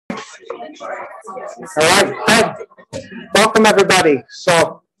right, welcome everybody.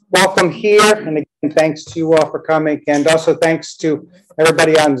 So welcome here, and again, thanks to you all for coming, and also thanks to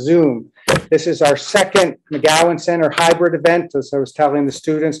everybody on Zoom. This is our second McGowan Center hybrid event, as I was telling the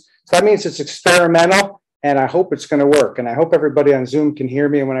students. So that means it's experimental, and I hope it's going to work. And I hope everybody on Zoom can hear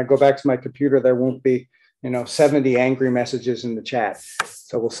me. And when I go back to my computer, there won't be, 70 angry messages in the chat.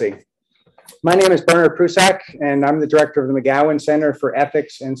 So we'll see. My name is Bernard Prusak, and I'm the director of the McGowan Center for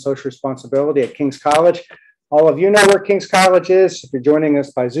Ethics and Social Responsibility at King's College. All of you know where King's College is. If you're joining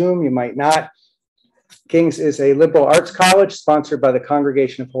us by Zoom, you might not. King's is a liberal arts college sponsored by the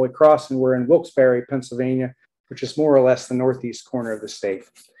Congregation of Holy Cross, and we're in Wilkes-Barre, Pennsylvania, which is more or less the northeast corner of the state.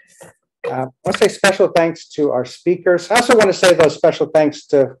 I want to say special thanks to our speakers. I also want to say those special thanks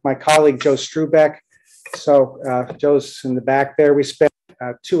to my colleague, Joe Strubeck. So Joe's in the back there. We spent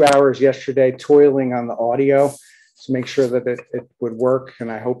 2 hours yesterday toiling on the audio to make sure that it would work, and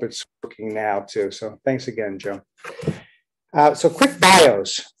I hope it's working now too. So thanks again, Joe. So quick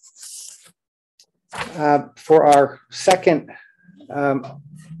bios for our second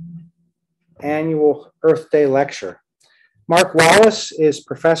annual Earth Day lecture. Mark Wallace is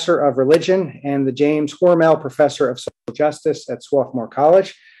professor of religion and the James Hormel Professor of Social Justice at Swarthmore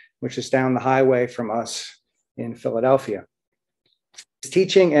College, which is down the highway from us in Philadelphia. His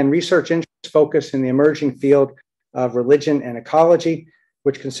teaching and research interests focus in the emerging field of religion and ecology,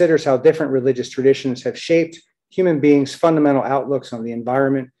 which considers how different religious traditions have shaped human beings' fundamental outlooks on the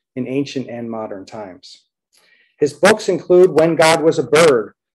environment in ancient and modern times. His books include When God Was a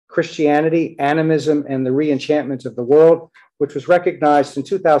Bird, Christianity, Animism, and the Re-Enchantment of the World, which was recognized in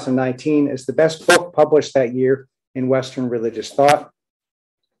 2019 as the best book published that year in Western religious thought.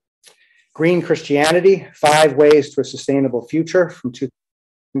 Green Christianity, 5 Ways to a Sustainable Future from 2000,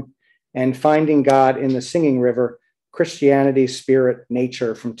 and Finding God in the Singing River, Christianity, Spirit,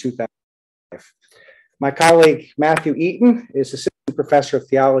 Nature from 2005. My colleague, Matthew Eaton, is Assistant Professor of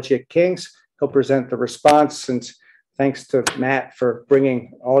Theology at King's. He'll present the response, and thanks to Matt for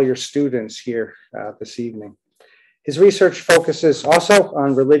bringing all your students here this evening. His research focuses also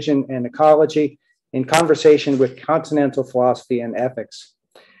on religion and ecology in conversation with continental philosophy and ethics.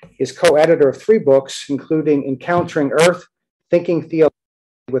 He is co-editor of 3 books, including Encountering Earth, Thinking Theology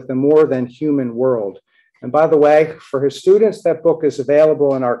with the More Than Human World. And by the way, for his students, that book is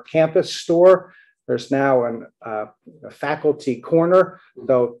available in our campus store. There's now a faculty corner,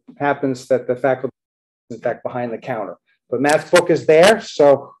 though it happens that the faculty is in fact behind the counter. But Matt's book is there,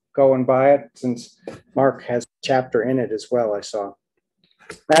 so go and buy it, since Mark has a chapter in it as well, I saw.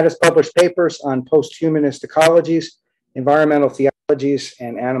 Matt has published papers on post-humanist ecologies, environmental theologies,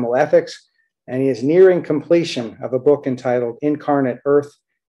 and animal ethics, and he is nearing completion of a book entitled Incarnate Earth,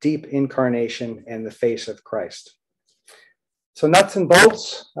 Deep Incarnation and the Face of Christ. So nuts and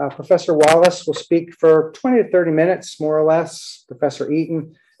bolts, Professor Wallace will speak for 20 to 30 minutes, more or less. Professor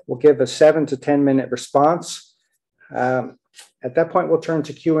Eaton will give a 7 to 10 minute response. At that point, we'll turn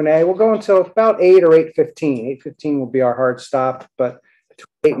to Q&A. We'll go until about 8 or 8:15. 8:15 will be our hard stop, but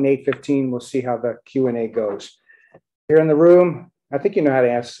between 8 and 8:15, we'll see how the Q&A goes. Here in the room, I think you know how to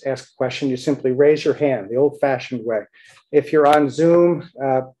ask a question. You simply raise your hand the old-fashioned way. If you're on Zoom,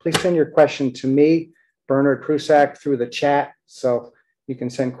 please send your question to me, Bernard Prusak, through the chat. So you can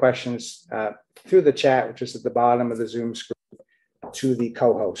send questions through the chat, which is at the bottom of the Zoom screen, to the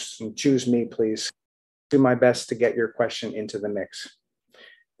co-hosts. And choose me, please. Do my best to get your question into the mix.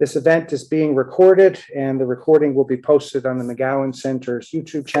 This event is being recorded, and the recording will be posted on the McGowan Center's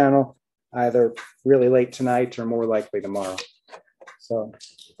YouTube channel, either really late tonight or more likely tomorrow. So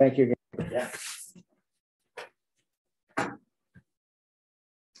thank you again. Yeah.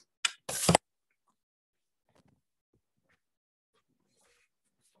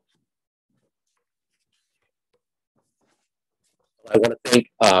 I want to thank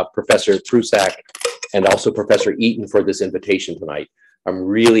Professor Prusak and also Professor Eaton for this invitation tonight. I'm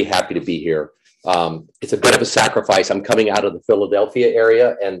really happy to be here. It's a bit of a sacrifice. I'm coming out of the Philadelphia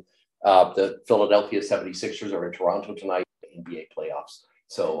area, and the Philadelphia 76ers are in Toronto tonight, NBA playoffs.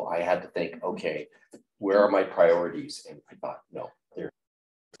 So I had to think, okay, where are my priorities? And I thought, no, they're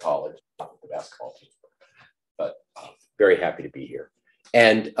college, not the basketball team. But very happy to be here.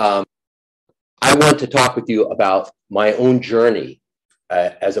 And I want to talk with you about my own journey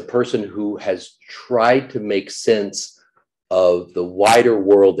as a person who has tried to make sense of the wider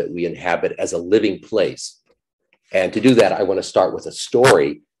world that we inhabit as a living place. And to do that, I want to start with a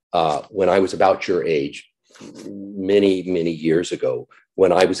story when I was about your age, many, many years ago,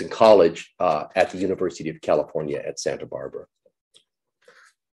 when I was in college at the University of California at Santa Barbara.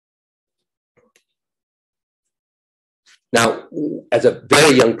 Now, as a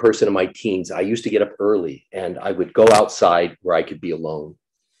very young person in my teens, I used to get up early and I would go outside where I could be alone.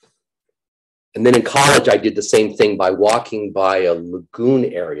 And then in college, I did the same thing by walking by a lagoon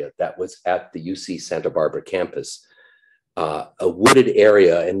area that was at the UC Santa Barbara campus, a wooded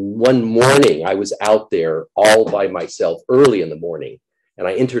area. And one morning I was out there all by myself early in the morning, and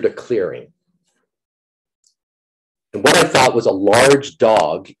I entered a clearing. And what I thought was a large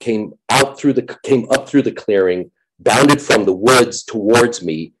dog came up through the clearing, bounded from the woods towards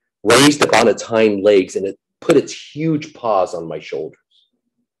me, raised upon its hind legs, and it put its huge paws on my shoulders.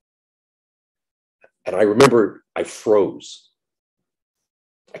 And I remember I froze.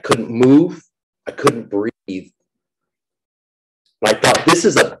 I couldn't move. I couldn't breathe. And I thought, this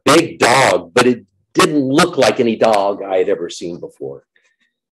is a big dog, but it didn't look like any dog I had ever seen before.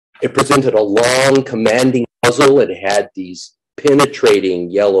 It presented a long, commanding muzzle. It had these penetrating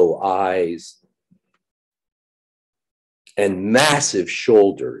yellow eyes and massive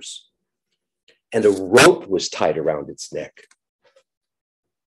shoulders. And a rope was tied around its neck.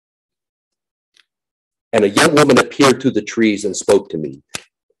 And a young woman appeared through the trees and spoke to me.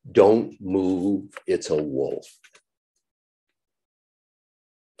 Don't move, it's a wolf.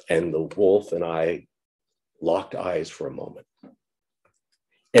 And the wolf and I locked eyes for a moment.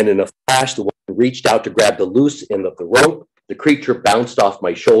 And in a flash, the woman reached out to grab the loose end of the rope. The creature bounced off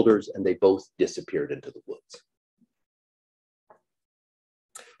my shoulders and they both disappeared into the woods.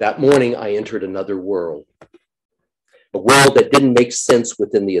 That morning, I entered another world, a world that didn't make sense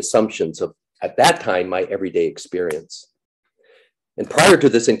within the assumptions of, at that time, my everyday experience. And prior to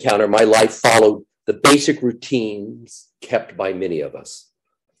this encounter, my life followed the basic routines kept by many of us.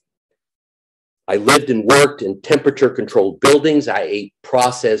 I lived and worked in temperature-controlled buildings. I ate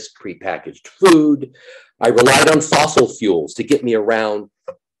processed, prepackaged food. I relied on fossil fuels to get me around,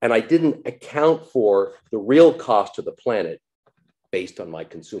 and I didn't account for the real cost to the planet based on my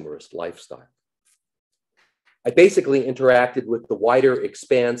consumerist lifestyle. I basically interacted with the wider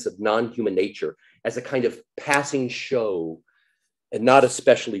expanse of non-human nature as a kind of passing show and not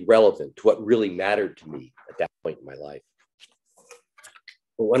especially relevant to what really mattered to me at that point in my life.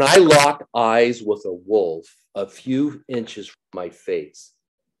 But when I locked eyes with a wolf a few inches from my face,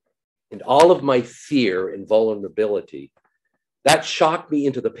 and all of my fear and vulnerability, that shocked me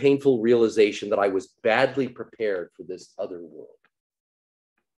into the painful realization that I was badly prepared for this other world,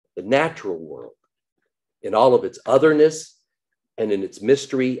 the natural world, in all of its otherness and in its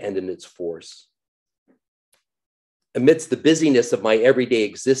mystery and in its force. Amidst the busyness of my everyday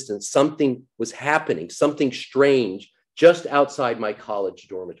existence, something was happening, something strange just outside my college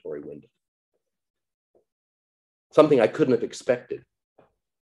dormitory window. Something I couldn't have expected.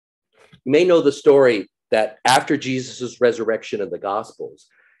 You may know the story that after Jesus' resurrection in the Gospels,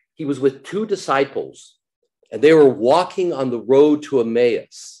 he was with two disciples and they were walking on the road to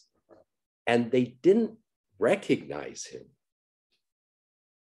Emmaus and they didn't recognize him.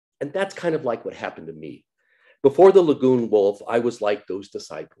 And that's kind of like what happened to me. Before the lagoon wolf, I was like those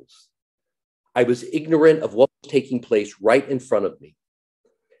disciples. I was ignorant of what was taking place right in front of me.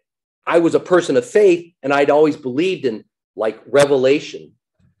 I was a person of faith and I'd always believed in like revelation.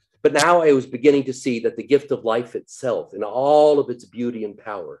 But now I was beginning to see that the gift of life itself in all of its beauty and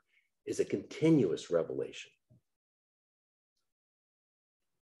power is a continuous revelation.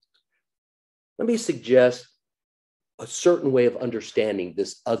 Let me suggest a certain way of understanding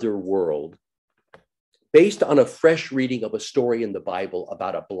this other world based on a fresh reading of a story in the Bible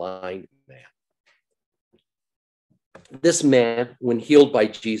about a blind man. This man, when healed by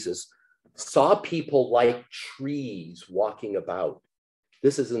Jesus, saw people like trees walking about.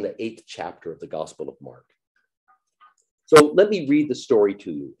 This is in the 8th chapter of the Gospel of Mark. So let me read the story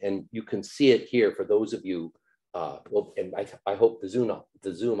to you, and you can see it here for those of you, and I hope the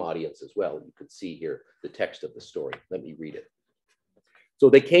Zoom audience as well, you could see here the text of the story. Let me read it. So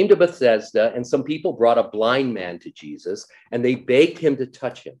they came to Bethesda, and some people brought a blind man to Jesus, and they begged him to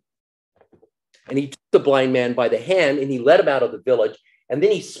touch him. And he took the blind man by the hand, and he led him out of the village, and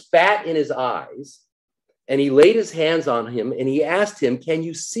then he spat in his eyes, and he laid his hands on him, and he asked him, "Can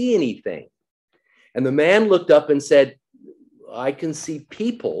you see anything?" And the man looked up and said, "I can see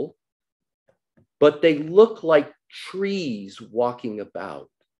people, but they look like trees walking about."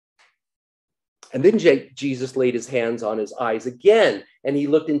 And then Jesus laid his hands on his eyes again, and he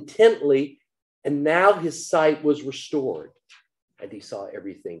looked intently, and now his sight was restored, and he saw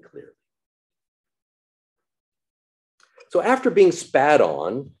everything clearly. So after being spat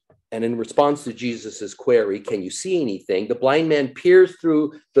on, and in response to Jesus's query, "Can you see anything?" the blind man peers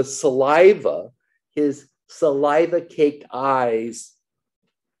through the saliva, his saliva-caked eyes,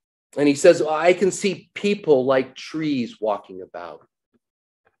 And he says, I can see people like trees walking about.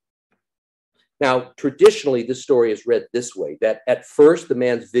 Now, traditionally, this story is read this way, that at first the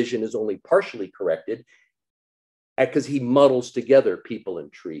man's vision is only partially corrected because he muddles together people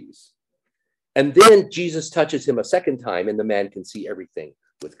and trees. And then Jesus touches him a second time and the man can see everything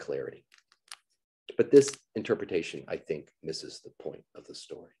with clarity. But this interpretation, I think, misses the point of the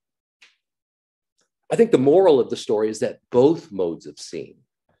story. I think the moral of the story is that both modes of seeing,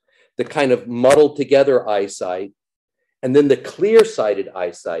 the kind of muddled together eyesight and then the clear-sighted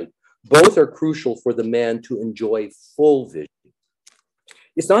eyesight, both are crucial for the man to enjoy full vision.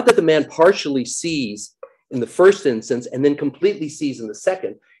 It's not that the man partially sees in the first instance and then completely sees in the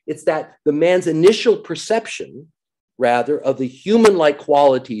second. It's that the man's initial perception, rather, of the human-like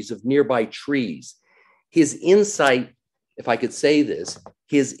qualities of nearby trees, his insight, if I could say this,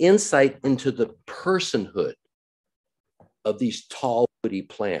 his insight into the personhood of these tall, woody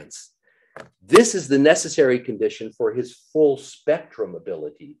plants. This is the necessary condition for his full spectrum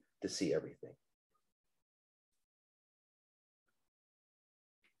ability to see everything.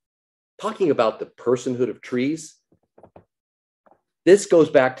 Talking about the personhood of trees, this goes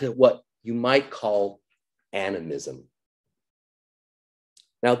back to what you might call animism.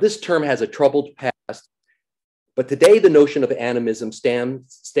 Now, this term has a troubled past, but today the notion of animism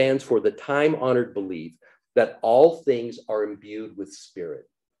stands for the time-honored belief that all things are imbued with spirit.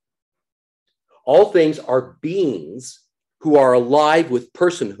 All things are beings who are alive with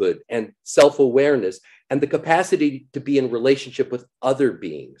personhood and self-awareness and the capacity to be in relationship with other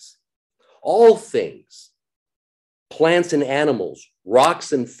beings. All things, plants and animals,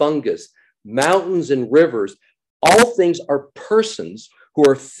 rocks and fungus, mountains and rivers, all things are persons who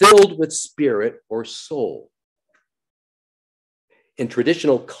are filled with spirit or soul. In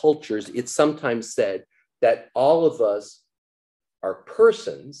traditional cultures, it's sometimes said that all of us are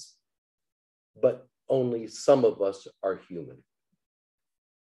persons, but only some of us are human.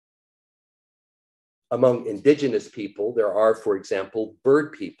 Among indigenous people, there are, for example,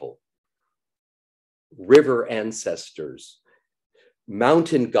 bird people, river ancestors,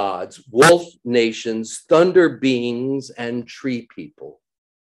 mountain gods, wolf nations, thunder beings, and tree people.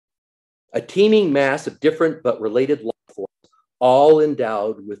 A teeming mass of different but related life forms, all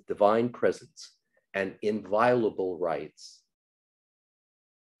endowed with divine presence and inviolable rights.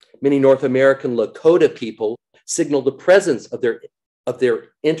 Many North American Lakota people signal the presence of their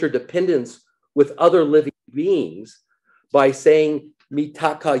interdependence with other living beings by saying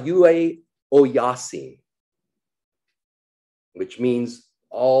Mitakayue Oyasin, which means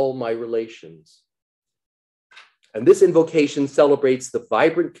all my relations. And this invocation celebrates the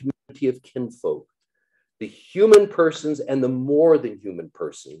vibrant community of kinfolk, the human persons and the more than human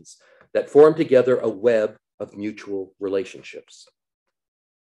persons that form together a web of mutual relationships.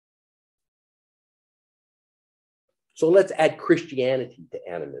 So let's add Christianity to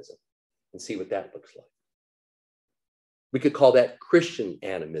animism and see what that looks like. We could call that Christian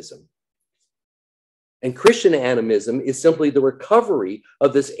animism. And Christian animism is simply the recovery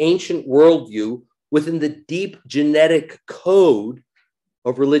of this ancient worldview within the deep genetic code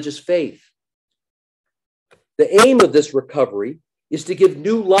of religious faith. The aim of this recovery is to give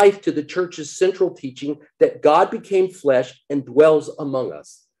new life to the church's central teaching that God became flesh and dwells among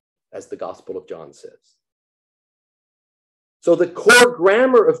us, as the Gospel of John says. So the core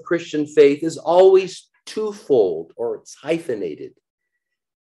grammar of Christian faith is always twofold, or it's hyphenated.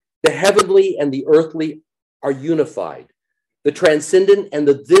 The heavenly and the earthly are unified. The transcendent and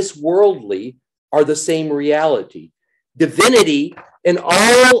the this worldly are the same reality. Divinity and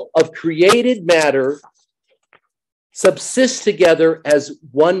all of created matter subsist together as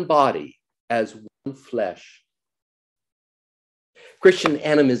one body, as one flesh. Christian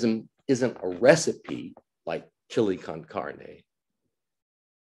animism isn't a recipe like chili con carne.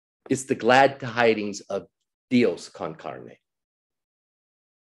 It's the glad tidings of Dios con carne.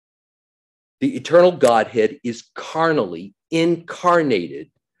 The eternal Godhead is carnally incarnated,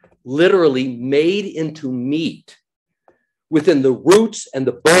 literally made into meat within the roots and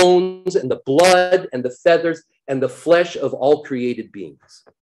the bones and the blood and the feathers and the flesh of all created beings.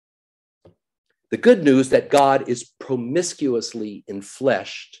 The good news that God is promiscuously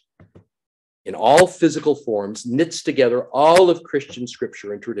enfleshed in all physical forms knits together all of Christian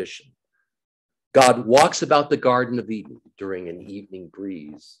scripture and tradition. God walks about the Garden of Eden during an evening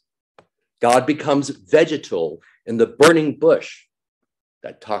breeze. God becomes vegetal in the burning bush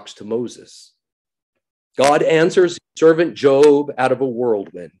that talks to Moses. God answers servant Job out of a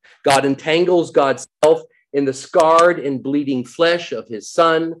whirlwind. God entangles God's self in the scarred and bleeding flesh of his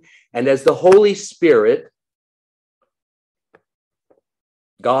Son. And as the Holy Spirit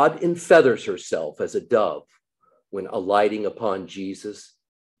God enfeathers herself as a dove when alighting upon Jesus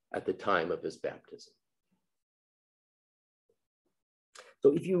at the time of his baptism.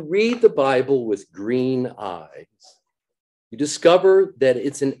 So if you read the Bible with green eyes, you discover that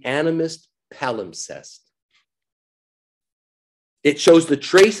it's an animist palimpsest. It shows the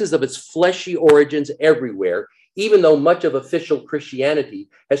traces of its fleshy origins everywhere, even though much of official Christianity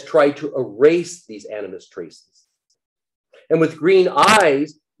has tried to erase these animist traces. And with green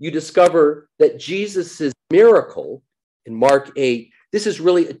eyes, you discover that Jesus's miracle in Mark 8, this is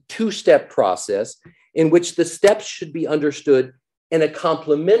really a two-step process in which the steps should be understood in a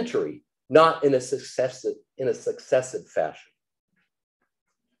complementary, not in a successive fashion.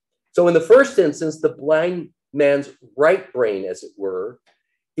 So in the first instance, the blind man's right brain, as it were,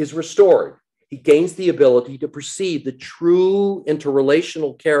 is restored. He gains the ability to perceive the true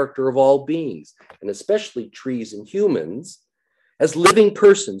interrelational character of all beings, and especially trees and humans, as living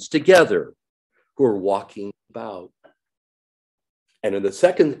persons together who are walking about. And in the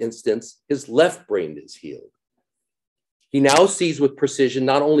second instance, his left brain is healed. He now sees with precision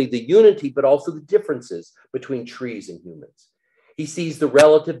not only the unity, but also the differences between trees and humans. He sees the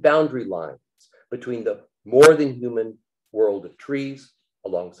relative boundary lines between the more than human world of trees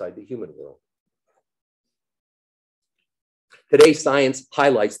alongside the human world. Today, science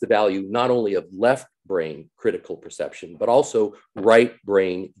highlights the value not only of left brain critical perception, but also right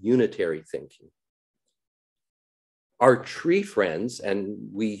brain unitary thinking. Our tree friends and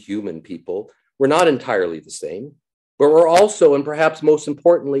we human people, we're not entirely the same, but we're also, and perhaps most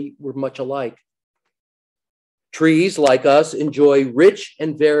importantly, we're much alike. Trees, like us, enjoy rich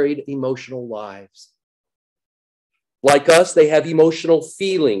and varied emotional lives. Like us, they have emotional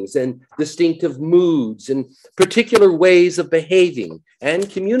feelings and distinctive moods and particular ways of behaving and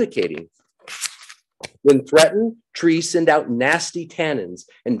communicating. When threatened, trees send out nasty tannins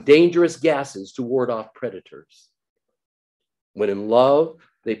and dangerous gases to ward off predators. When in love,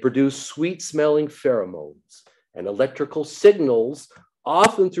 they produce sweet-smelling pheromones and electrical signals,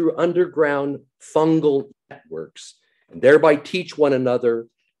 often through underground fungal networks, and thereby teach one another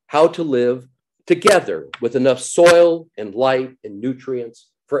how to live together with enough soil and light and nutrients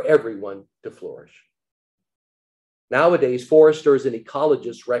for everyone to flourish. Nowadays, foresters and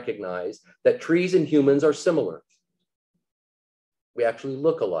ecologists recognize that trees and humans are similar. We actually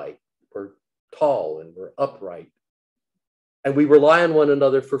look alike. We're tall and we're upright. And we rely on one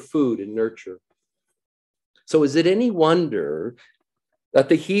another for food and nurture. So is it any wonder that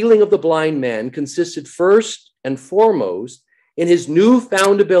the healing of the blind man consisted first and foremost in his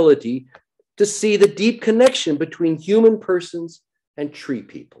newfound ability to see the deep connection between human persons and tree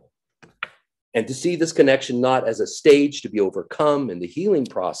people, and to see this connection not as a stage to be overcome in the healing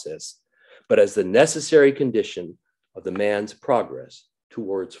process, but as the necessary condition of the man's progress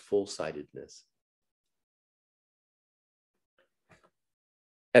towards full-sightedness.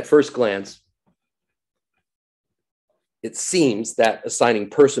 At first glance, it seems that assigning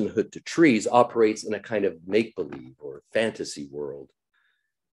personhood to trees operates in a kind of make-believe or fantasy world,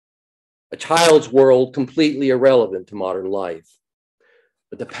 a child's world completely irrelevant to modern life.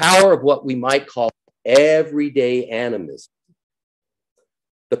 But the power of what we might call everyday animism,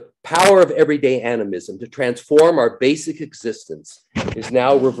 the power of everyday animism to transform our basic existence is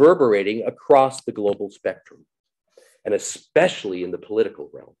now reverberating across the global spectrum, and especially in the political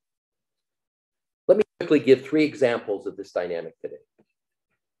realm. Let me quickly give 3 examples of this dynamic today.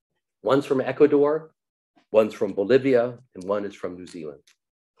 One's from Ecuador, one's from Bolivia, and one is from New Zealand.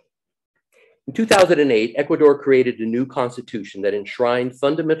 In 2008, Ecuador created a new constitution that enshrined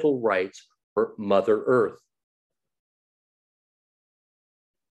fundamental rights for Mother Earth.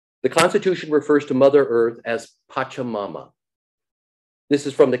 The constitution refers to Mother Earth as Pachamama. This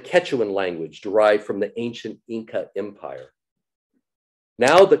is from the Quechuan language derived from the ancient Inca Empire.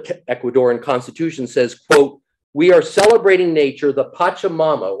 Now the Ecuadorian constitution says, quote, "We are celebrating nature, the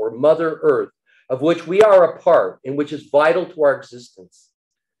Pachamama, or Mother Earth, of which we are a part and which is vital to our existence."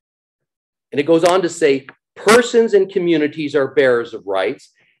 And it goes on to say, "Persons and communities are bearers of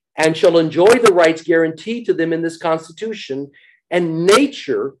rights and shall enjoy the rights guaranteed to them in this constitution, and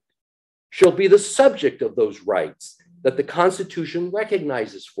nature shall be the subject of those rights that the Constitution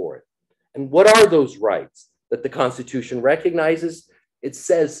recognizes for it." And what are those rights that the Constitution recognizes? It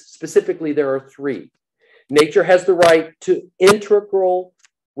says specifically there are 3. Nature has the right to integral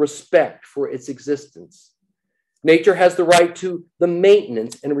respect for its existence. Nature has the right to the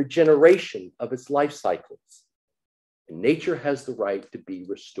maintenance and regeneration of its life cycles. And nature has the right to be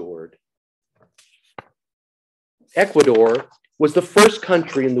restored. Ecuador was the first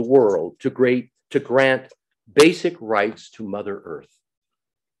country in the world to grant basic rights to Mother Earth.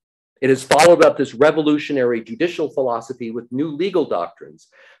 It has followed up this revolutionary judicial philosophy with new legal doctrines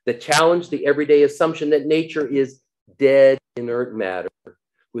that challenge the everyday assumption that nature is dead, inert matter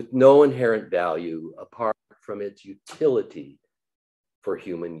with no inherent value apart from its utility for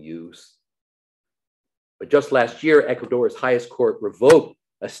human use. But just last year, Ecuador's highest court revoked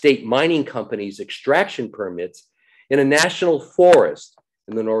a state mining company's extraction permits in a national forest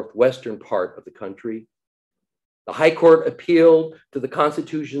in the northwestern part of the country. The High Court appealed to the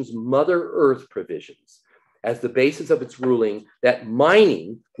Constitution's Mother Earth provisions as the basis of its ruling that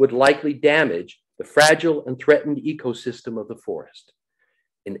mining would likely damage the fragile and threatened ecosystem of the forest.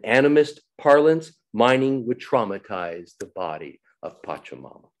 In animist parlance, mining would traumatize the body of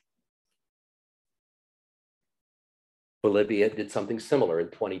Pachamama. Bolivia did something similar in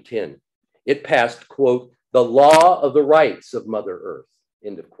 2010. It passed, quote, the law of the rights of Mother Earth,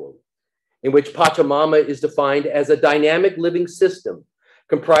 end of quote, in which Pachamama is defined as a dynamic living system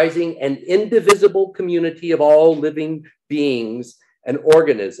comprising an indivisible community of all living beings and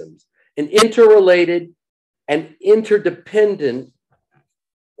organisms, an interrelated and interdependent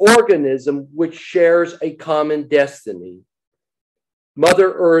organism which shares a common destiny.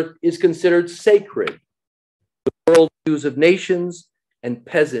 Mother Earth is considered sacred, the worldviews of nations and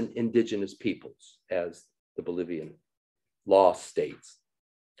peasant indigenous peoples, as the Bolivian law states.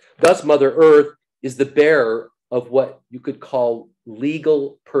 Thus, Mother Earth is the bearer of what you could call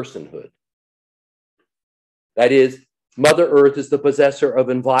legal personhood. That is, Mother Earth is the possessor of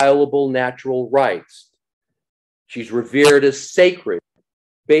inviolable natural rights. She's revered as sacred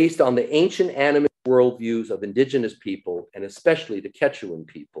based on the ancient animist worldviews of indigenous people, and especially the Quechuan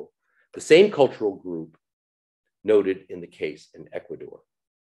people, the same cultural group noted in the case in Ecuador.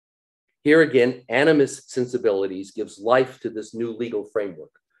 Here again, animist sensibilities gives life to this new legal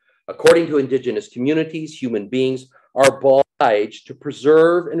framework. According to indigenous communities, human beings are obliged to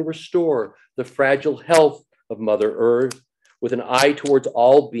preserve and restore the fragile health of Mother Earth with an eye towards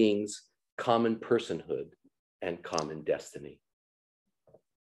all beings' common personhood and common destiny.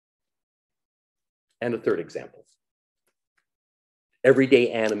 And a third example,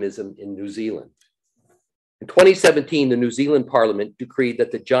 everyday animism in New Zealand. In 2017, the New Zealand Parliament decreed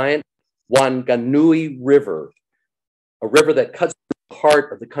that the giant Wanganui River, a river that cuts the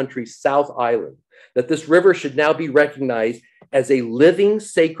heart of the country's South Island, that this river should now be recognized as a living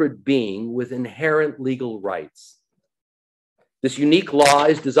sacred being with inherent legal rights. This unique law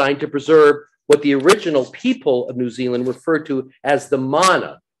is designed to preserve what the original people of New Zealand referred to as the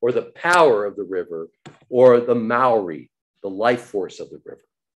mana, or the power of the river, or the Maori, the life force of the river.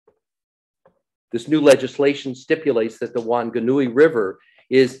 This new legislation stipulates that the Wanganui River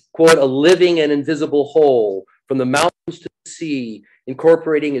is, quote, a living and invisible whole from the mountains to the sea,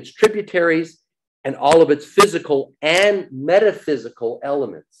 incorporating its tributaries and all of its physical and metaphysical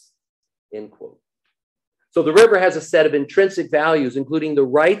elements, end quote. So the river has a set of intrinsic values, including the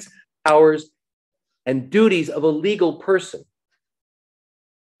rights, powers, and duties of a legal person.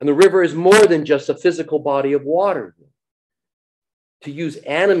 And the river is more than just a physical body of water. To use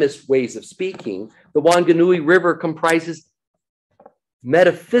animist ways of speaking, the Wanganui River comprises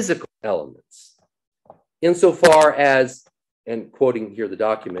metaphysical elements, insofar as, and quoting here the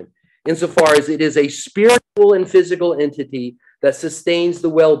document, insofar as it is a spiritual and physical entity that sustains the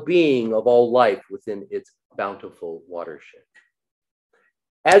well-being of all life within its bountiful watershed.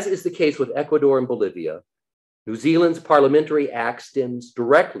 As is the case with Ecuador and Bolivia, New Zealand's Parliamentary Act stems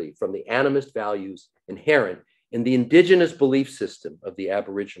directly from the animist values inherent in the indigenous belief system of the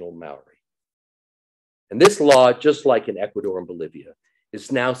Aboriginal Maori. And this law, just like in Ecuador and Bolivia,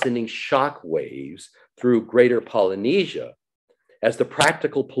 is now sending shock waves through Greater Polynesia as the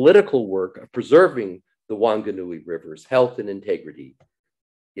practical political work of preserving the Wanganui River's health and integrity,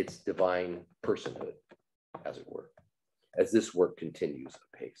 its divine personhood, as it were, as this work continues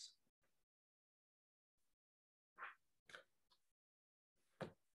apace.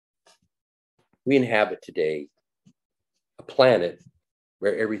 We inhabit today a planet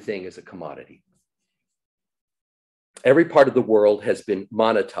where everything is a commodity. Every part of the world has been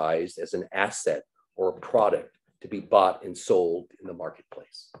monetized as an asset or a product to be bought and sold in the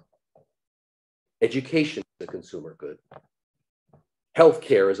marketplace. Education is a consumer good.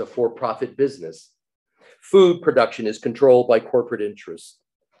 Healthcare is a for-profit business. Food production is controlled by corporate interests.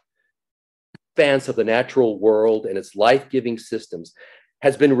 The expanse of the natural world and its life-giving systems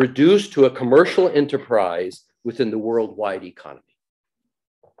has been reduced to a commercial enterprise within the worldwide economy.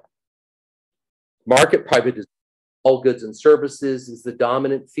 Market privatization of all goods and services is the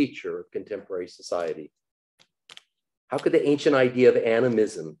dominant feature of contemporary society. How could the ancient idea of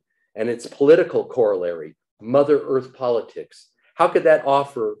animism and its political corollary, Mother Earth politics, how could that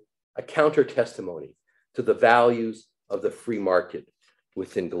offer a counter-testimony to the values of the free market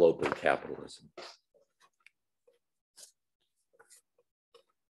within global capitalism.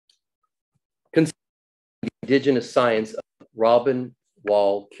 Consider the indigenous science of Robin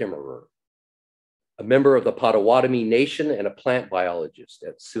Wall Kimmerer, a member of the Potawatomi Nation and a plant biologist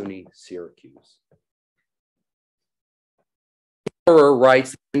at SUNY Syracuse. Kimmerer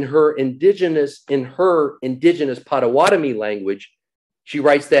writes in her indigenous Potawatomi language, she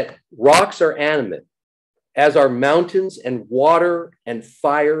writes that rocks are animate, as are mountains and water and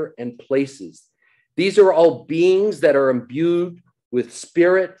fire and places. These are all beings that are imbued with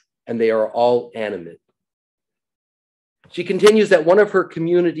spirit, and they are all animate. She continues that one of her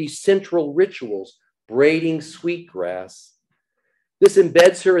community's central rituals, braiding sweetgrass, this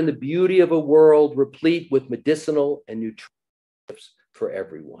embeds her in the beauty of a world replete with medicinal and nutritious for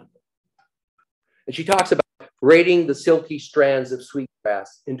everyone. And she talks about braiding the silky strands of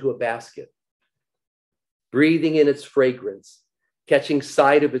sweetgrass into a basket, breathing in its fragrance, catching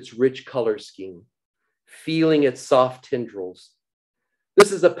sight of its rich color scheme, feeling its soft tendrils.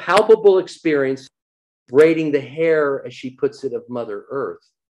 This is a palpable experience, braiding the hair, as she puts it, of Mother Earth.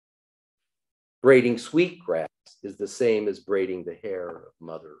 Braiding sweetgrass is the same as braiding the hair of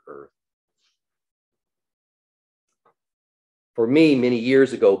Mother Earth. For me, many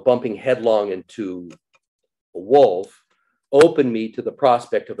years ago, bumping headlong into a wolf opened me to the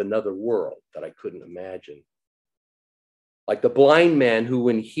prospect of another world that I couldn't imagine. Like the blind man who,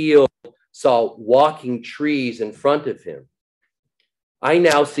 when healed, saw walking trees in front of him. I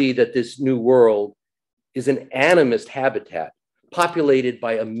now see that this new world is an animist habitat populated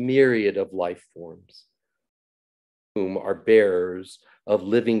by a myriad of life forms, whom are bearers of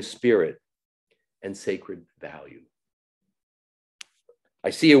living spirit and sacred value. I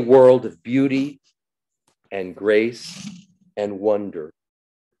see a world of beauty and grace and wonder.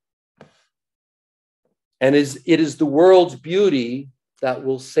 And it is the world's beauty that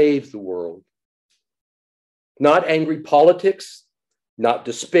will save the world. Not angry politics, not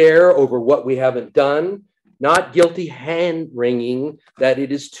despair over what we haven't done, not guilty hand-wringing that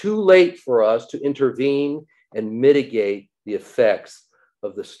it is too late for us to intervene and mitigate the effects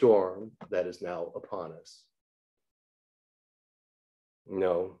of the storm that is now upon us.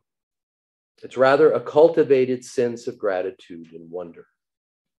 No, it's rather a cultivated sense of gratitude and wonder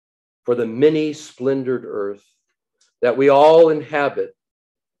for the many splendored earth that we all inhabit,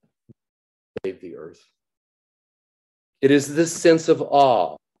 save the earth. It is this sense of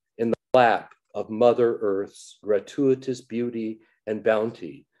awe in the lap of Mother Earth's gratuitous beauty and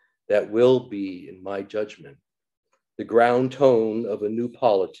bounty that will be, in my judgment, the ground tone of a new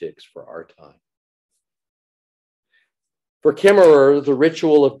politics for our time. For Kimmerer, the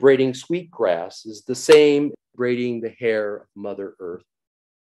ritual of braiding sweetgrass is the same as braiding the hair of Mother Earth.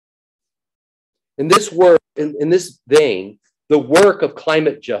 In this vein, the work of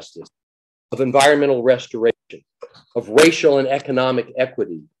climate justice, of environmental restoration, of racial and economic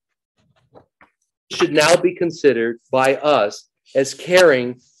equity should now be considered by us as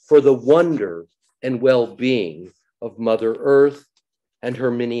caring for the wonder and well-being of Mother Earth and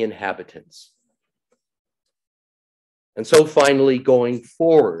her many inhabitants. And so finally, going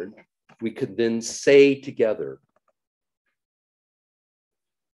forward, we could then say together,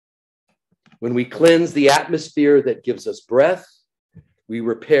 when we cleanse the atmosphere that gives us breath, we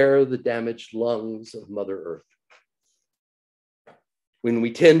repair the damaged lungs of Mother Earth. When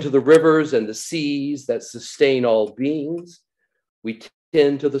we tend to the rivers and the seas that sustain all beings, we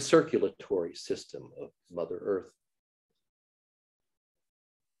tend to the circulatory system of Mother Earth.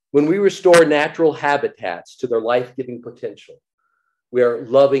 When we restore natural habitats to their life-giving potential, we are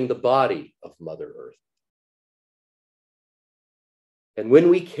loving the body of Mother Earth. And when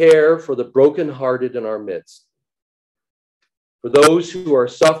we care for the brokenhearted in our midst, for those who are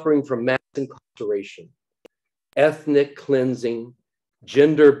suffering from mass incarceration, ethnic cleansing,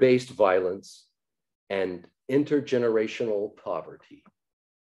 gender-based violence, and intergenerational poverty,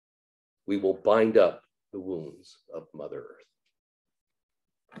 we will bind up the wounds of Mother Earth.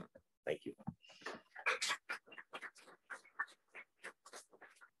 Thank you.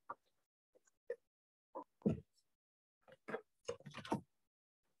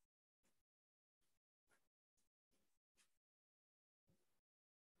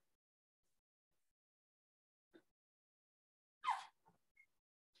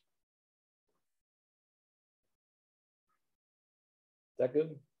 Is that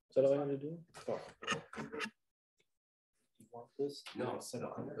good? Is that all I have to do? Oh. You want this? No,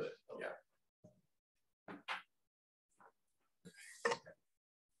 I'm good. Yeah.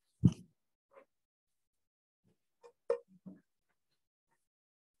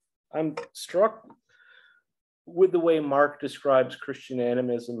 I'm struck with the way Mark describes Christian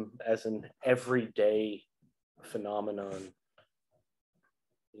animism as an everyday phenomenon.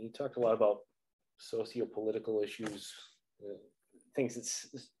 He talked a lot about socio-political issues, things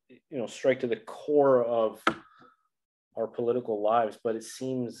that strike to the core of our political lives, but it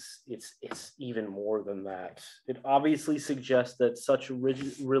seems it's even more than that. It obviously suggests that such a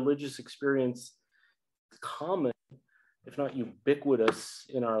religious experience is common, if not ubiquitous,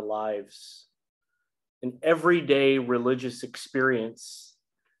 in our lives. An everyday religious experience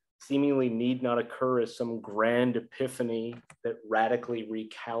seemingly need not occur as some grand epiphany that radically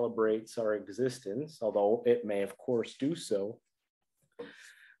recalibrates our existence, although it may, of course, do so.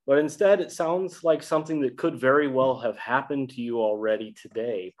 But instead, it sounds like something that could very well have happened to you already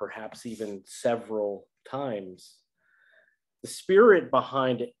today, perhaps even several times. The spirit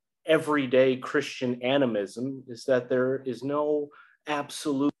behind everyday Christian animism is that there is no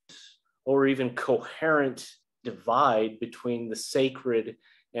absolute or even coherent divide between the sacred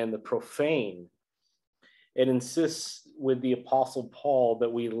and the profane. It insists with the Apostle Paul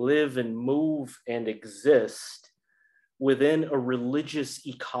that we live and move and exist within a religious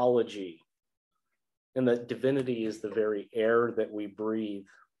ecology, and that divinity is the very air that we breathe.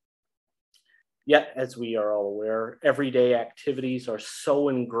 Yet, as we are all aware, everyday activities are so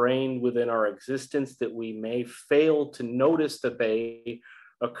ingrained within our existence that we may fail to notice that they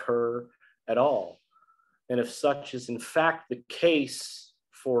occur at all. And if such is in fact the case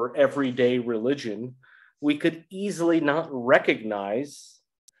for everyday religion, we could easily not recognize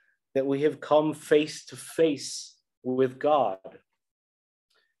that we have come face to face with God.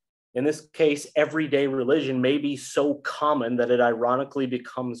 In this case, everyday religion may be so common that it ironically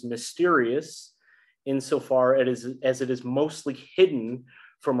becomes mysterious insofar as it is mostly hidden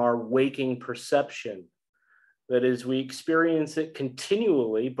from our waking perception. That is, we experience it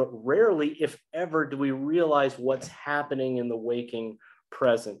continually, but rarely, if ever, do we realize what's happening in the waking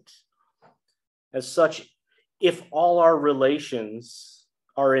present. As such, if all our relations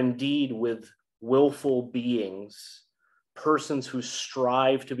are indeed with willful beings, persons who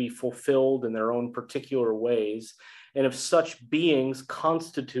strive to be fulfilled in their own particular ways, and if such beings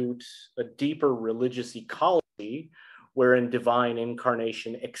constitute a deeper religious ecology, wherein divine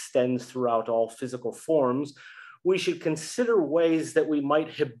incarnation extends throughout all physical forms, we should consider ways that we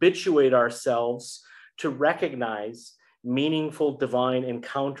might habituate ourselves to recognize meaningful divine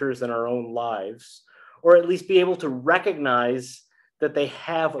encounters in our own lives, or at least be able to recognize that they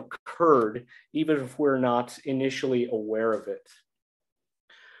have occurred, even if we're not initially aware of it.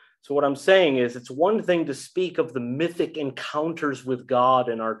 So what I'm saying is, it's one thing to speak of the mythic encounters with God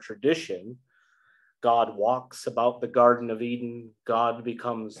in our tradition. God walks about the Garden of Eden, God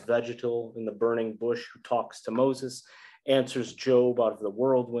becomes vegetal in the burning bush, who talks to Moses, answers Job out of the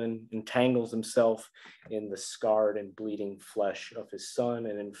whirlwind, entangles himself in the scarred and bleeding flesh of his son,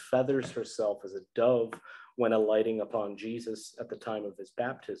 and enfeathers herself as a dove when alighting upon Jesus at the time of his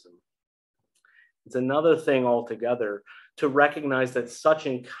baptism. It's another thing altogether to recognize that such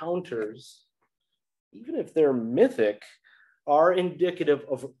encounters, even if they're mythic, are indicative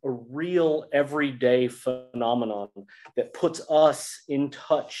of a real everyday phenomenon that puts us in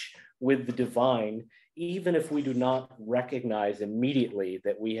touch with the divine, even if we do not recognize immediately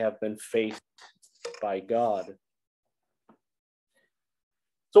that we have been faced by God.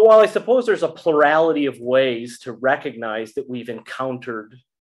 So while I suppose there's a plurality of ways to recognize that we've encountered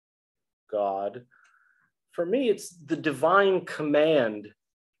God, for me, it's the divine command,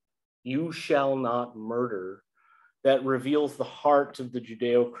 "You shall not murder," that reveals the heart of the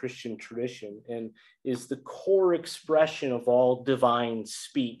Judeo-Christian tradition and is the core expression of all divine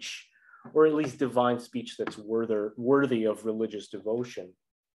speech, or at least divine speech that's worthy of religious devotion.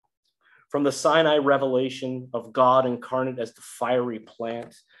 From the Sinai revelation of God incarnate as the fiery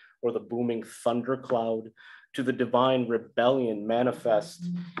plant or the booming thundercloud, to the divine rebellion manifest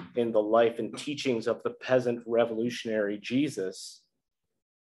in the life and teachings of the peasant revolutionary Jesus,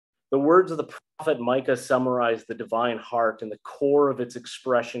 the words of the prophet Micah summarize the divine heart and the core of its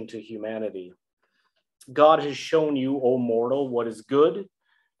expression to humanity. God has shown you, O mortal, what is good,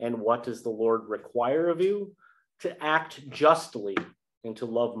 and what does the Lord require of you? To act justly, and to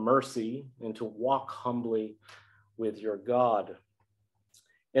love mercy, and to walk humbly with your God.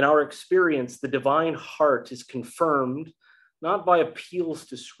 In our experience, the divine heart is confirmed not by appeals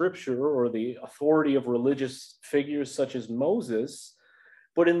to scripture or the authority of religious figures such as Moses,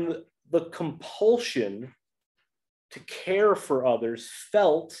 but in the compulsion to care for others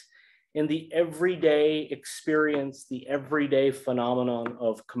felt in the everyday experience, the everyday phenomenon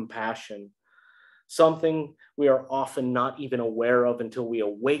of compassion. something we are often not even aware of until we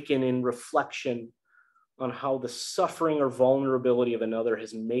awaken in reflection on how the suffering or vulnerability of another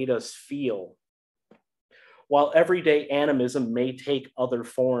has made us feel. While everyday animism may take other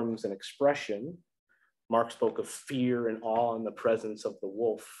forms and expression, Mark spoke of fear and awe in the presence of the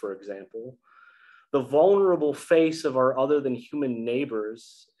wolf, for example, the vulnerable face of our other than human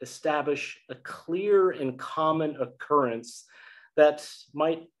neighbors establish a clear and common occurrence that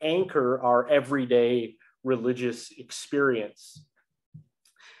might anchor our everyday religious experience.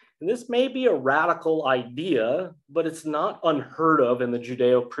 And this may be a radical idea, but it's not unheard of in the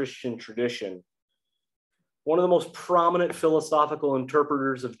Judeo-Christian tradition. One of the most prominent philosophical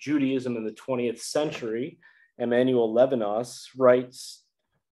interpreters of Judaism in the 20th century, Emmanuel Levinas, writes,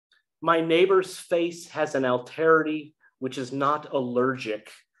 "My neighbor's face has an alterity which is not allergic,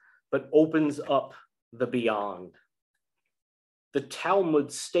 but opens up the beyond." The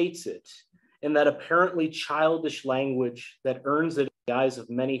Talmud states it in that apparently childish language that earns it in the eyes of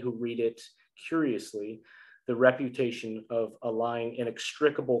many who read it curiously the reputation of allying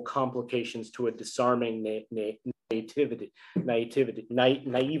inextricable complications to a disarming naivete.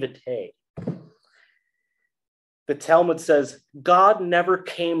 The Talmud says, God never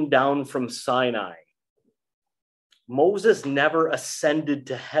came down from Sinai. Moses never ascended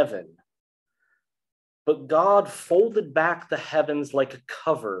to heaven. But God folded back the heavens like a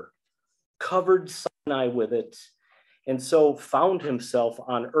cover, covered Sinai with it, and so found himself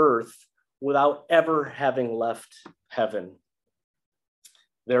on earth without ever having left heaven.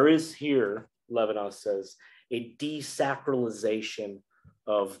 There is here, Levinas says, a desacralization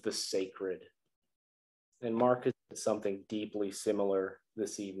of the sacred. And Mark has said something deeply similar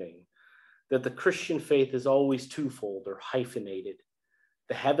this evening, that the Christian faith is always twofold or hyphenated.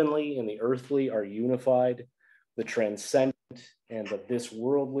 The heavenly and the earthly are unified. The transcendent and the this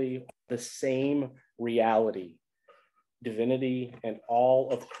worldly are the same reality. Divinity and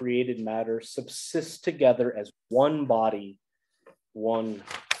all of created matter subsist together as one body, one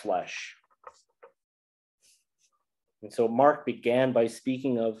flesh. And so Mark began by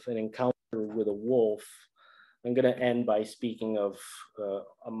speaking of an encounter with a wolf. I'm going to end by speaking of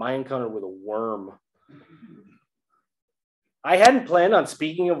my encounter with a worm. I hadn't planned on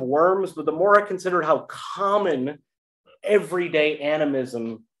speaking of worms, but the more I considered how common everyday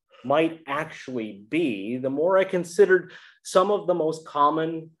animism might actually be, the more I considered some of the most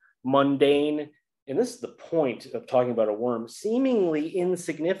common, mundane, and this is the point of talking about a worm, seemingly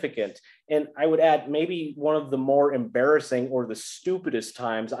insignificant. And I would add maybe one of the more embarrassing or the stupidest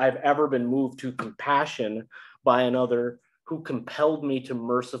times I've ever been moved to compassion by another who compelled me to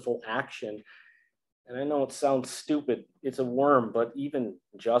merciful action. And I know it sounds stupid, it's a worm, but even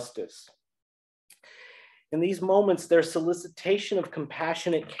justice. In these moments, their solicitation of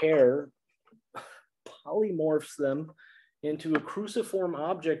compassionate care polymorphs them into a cruciform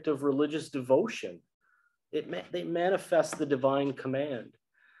object of religious devotion. They manifest the divine command.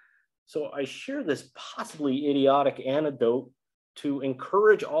 So I share this possibly idiotic anecdote to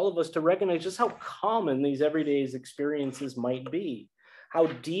encourage all of us to recognize just how common these everyday experiences might be, how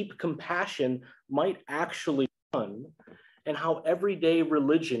deep compassion might actually run, and how everyday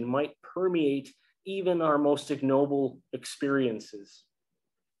religion might permeate even our most ignoble experiences.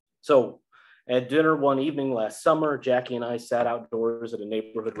 So at dinner one evening last summer, Jackie and I sat outdoors at a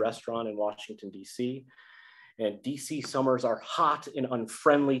neighborhood restaurant in Washington, D.C. And D.C. summers are hot and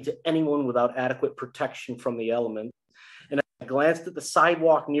unfriendly to anyone without adequate protection from the elements. And I glanced at the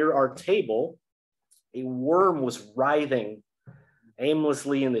sidewalk near our table. A worm was writhing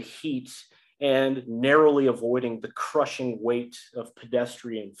aimlessly in the heat and narrowly avoiding the crushing weight of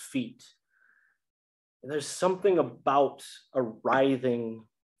pedestrian feet. And there's something about a writhing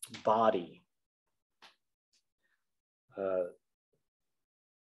body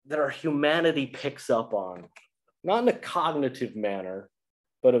that our humanity picks up on, not in a cognitive manner,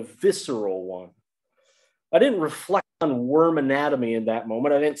 but a visceral one. I didn't reflect on worm anatomy in that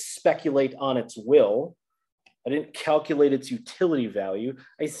moment. I didn't speculate on its will. I didn't calculate its utility value.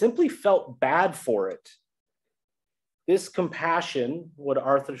 I simply felt bad for it. This compassion, what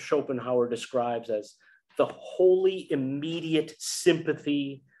Arthur Schopenhauer describes as the wholly immediate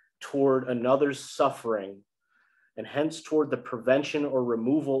sympathy toward another's suffering, and hence toward the prevention or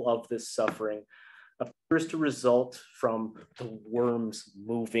removal of this suffering, appears to result from the worms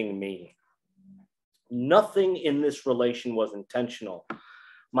moving me. Nothing in this relation was intentional.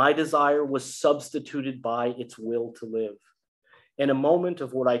 My desire was substituted by its will to live. In a moment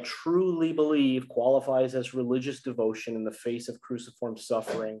of what I truly believe qualifies as religious devotion in the face of cruciform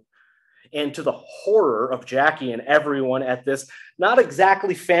suffering, And to the horror of Jackie and everyone at this not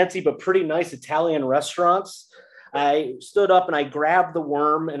exactly fancy, but pretty nice Italian restaurants, I stood up and I grabbed the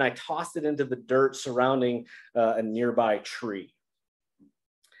worm and I tossed it into the dirt surrounding a nearby tree.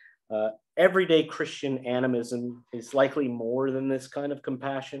 Everyday Christian animism is likely more than this kind of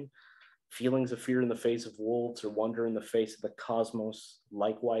compassion. Feelings of fear in the face of wolves or wonder in the face of the cosmos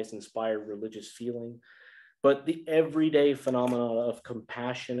likewise inspire religious feeling. But the everyday phenomena of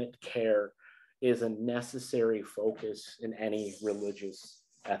compassionate care is a necessary focus in any religious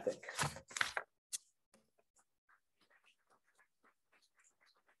ethic.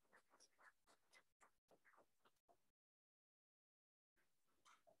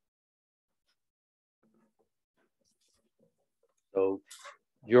 So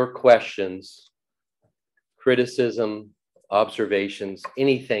your questions, criticism, observations,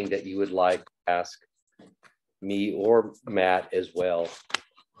 anything that you would like to ask me or Matt as well.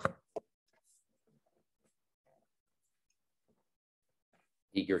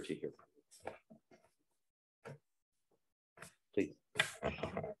 Eager to hear. Please.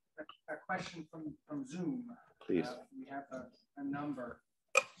 A question from Zoom. Please. We have a number.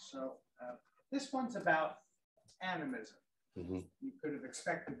 So this one's about animism. Mm-hmm. You could have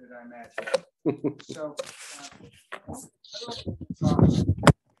expected it, I imagine. So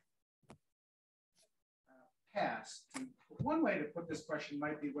past. One way to put this question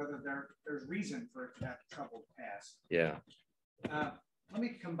might be whether there's reason for it to have troubled past. Yeah. Let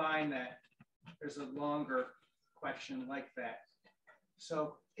me combine that. There's a longer question like that.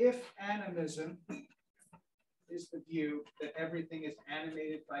 So if animism is the view that everything is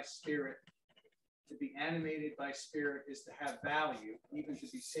animated by spirit, to be animated by spirit is to have value, even to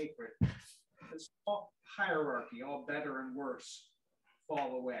be sacred, this all hierarchy, all better and worse,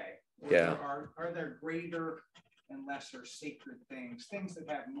 fall away. Yeah. Are there greater and lesser sacred things that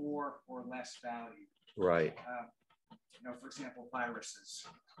have more or less value? Right. For example, viruses,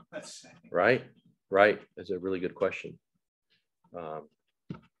 let's say. Right. That's a really good question.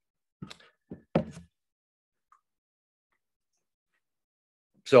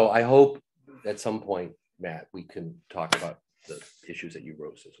 So I hope at some point, Matt, we can talk about the issues that you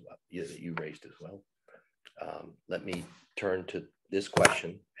raised as well. Let me turn to this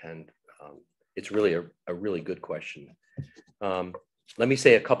question, and it's really a really good question. Let me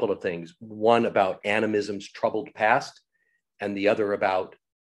say a couple of things. One about animism's troubled past, and the other about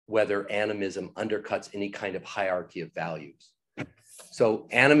whether animism undercuts any kind of hierarchy of values. So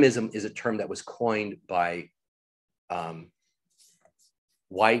animism is a term that was coined by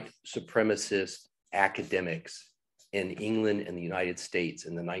white supremacist academics in England and the United States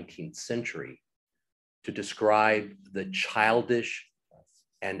in the 19th century to describe the childish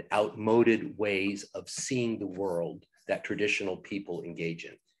and outmoded ways of seeing the world that traditional people engage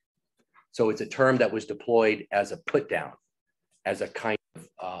in. So it's a term that was deployed as a put down, as a kind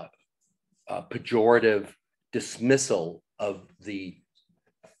of pejorative dismissal of the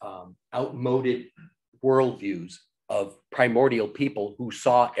outmoded worldviews of primordial people who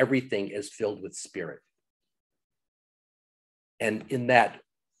saw everything as filled with spirit. And in that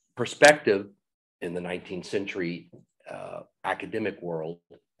perspective, in the 19th century academic world,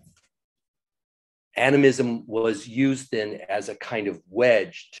 animism was used then as a kind of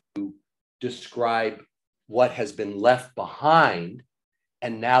wedge to describe what has been left behind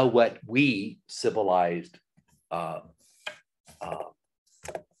and now what we civilized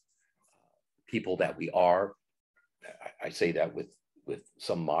people that we are. I say that with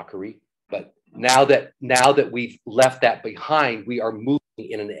some mockery, but now that we've left that behind, we are moving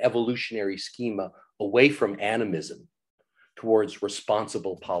in an evolutionary schema away from animism towards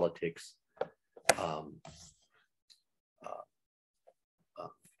responsible politics,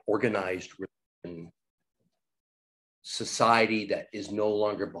 organized society that is no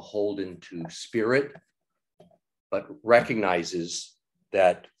longer beholden to spirit, but recognizes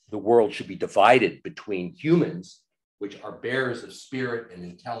that the world should be divided between humans, which are bearers of spirit and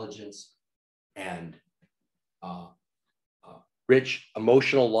intelligence and rich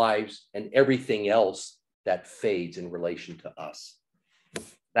emotional lives, and everything else that fades in relation to us.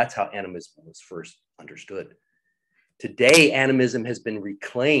 That's how animism was first understood. Today, animism has been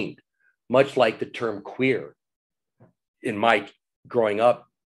reclaimed, much like the term queer. In my growing up,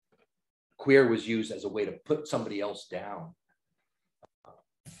 queer was used as a way to put somebody else down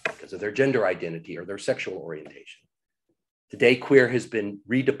because of their gender identity or their sexual orientation. Today, queer has been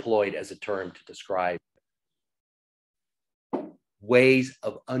redeployed as a term to describe ways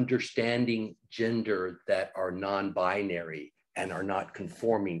of understanding gender that are non-binary and are not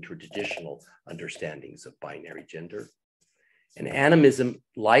conforming to traditional understandings of binary gender. And animism,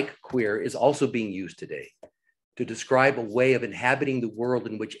 like queer, is also being used today to describe a way of inhabiting the world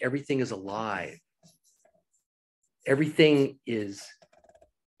in which everything is alive. Everything is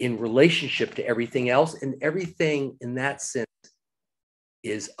in relationship to everything else, and everything in that sense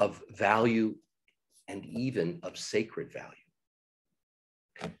is of value and even of sacred value.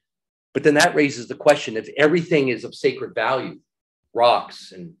 But then that raises the question, if everything is of sacred value,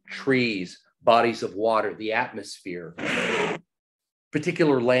 rocks and trees, bodies of water, the atmosphere,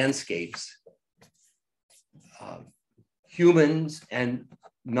 particular landscapes, humans and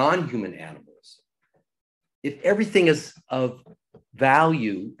non-human animals, if everything is of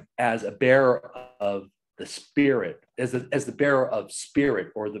value as a bearer of the spirit, as the bearer of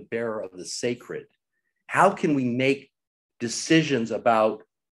spirit or the bearer of the sacred, how can we make decisions about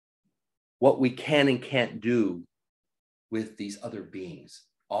what we can and can't do with these other beings,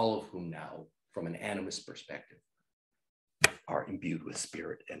 all of whom now, from an animist perspective, are imbued with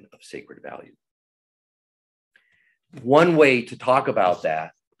spirit and of sacred value? One way to talk about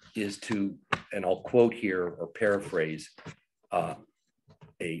that is to, and I'll quote here or paraphrase, a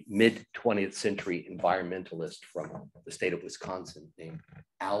mid-20th century environmentalist from the state of Wisconsin named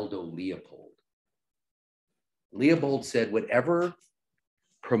Aldo Leopold. Leopold said, whatever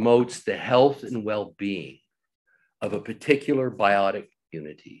promotes the health and well-being of a particular biotic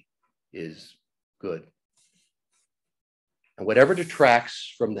community is good. And whatever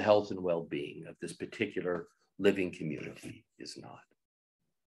detracts from the health and well-being of this particular living community is not.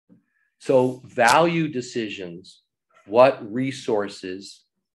 So value decisions, what resources,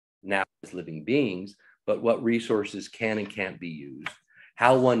 now as living beings, but what resources can and can't be used,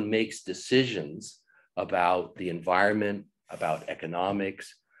 how one makes decisions about the environment, about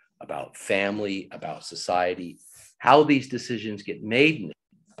economics, about family, about society, how these decisions get made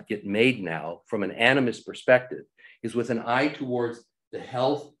now from an animist perspective is with an eye towards the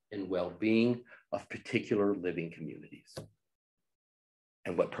health and well-being of particular living communities.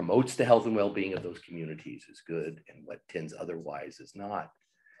 And what promotes the health and well-being of those communities is good, and what tends otherwise is not.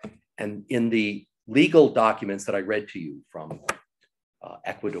 And in the legal documents that I read to you from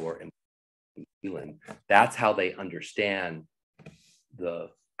Ecuador and New Zealand, that's how they understand the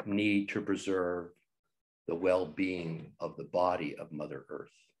need to preserve the well-being of the body of Mother Earth,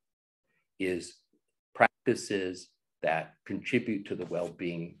 is practices that contribute to the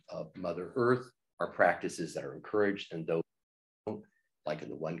well-being of Mother Earth are practices that are encouraged, and those don't, like in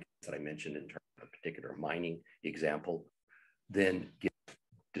the one case that I mentioned in terms of a particular mining example, then get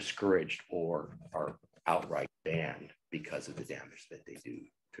discouraged or are outright banned because of the damage that they do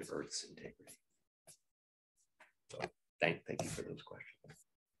to Earth's integrity. So thank you for those questions.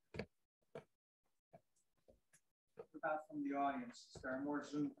 About from the audience, there are more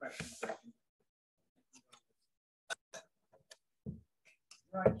Zoom questions.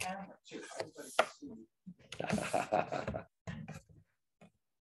 You're on camera too. Everybody can see you.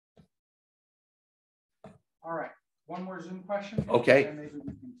 All right, one more Zoom question. Okay. And maybe we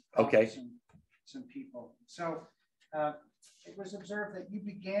can okay. Some people. So it was observed that you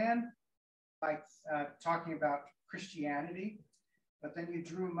began by talking about Christianity, but then you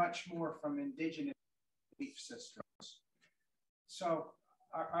drew much more from indigenous belief systems. So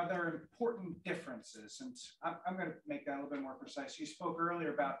are there important differences? And I'm going to make that a little bit more precise. You spoke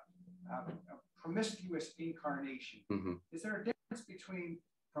earlier about a promiscuous incarnation. Mm-hmm. Is there a difference between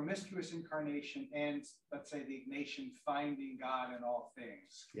promiscuous incarnation and, let's say, the Ignatian finding God in all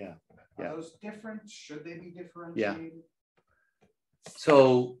things? Yeah. Are those different? Should they be differentiated? Yeah.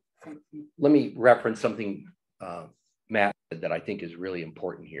 So let me reference something Matt said that I think is really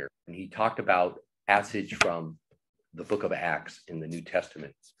important here. And he talked about passage from the book of Acts in the New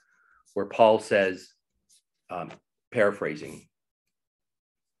Testament, where Paul says, paraphrasing,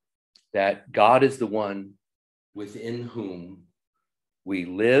 that God is the one within whom we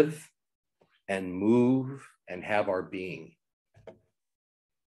live and move and have our being.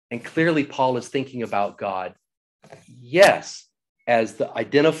 And clearly Paul is thinking about God, yes, as the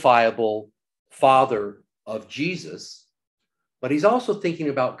identifiable Father of Jesus, but he's also thinking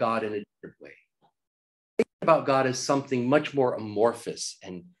about God in a different way. Thinking about God as something much more amorphous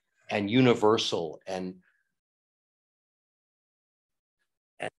and universal and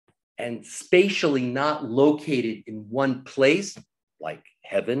spatially not located in one place like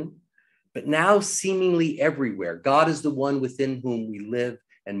heaven, but now seemingly everywhere. God is the one within whom we live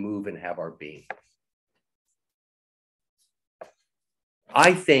and move and have our being.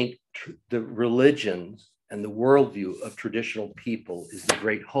 I think the religions and the worldview of traditional people is the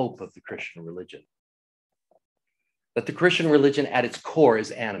great hope of the Christian religion. That the Christian religion at its core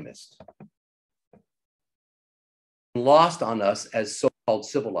is animist. lost on us as so-called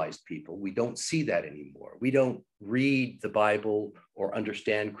civilized people. We don't see that anymore. We don't read the Bible or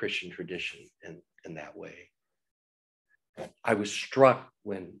understand Christian tradition in that way. I was struck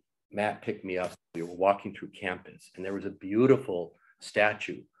when Matt picked me up. We were walking through campus, and there was a beautiful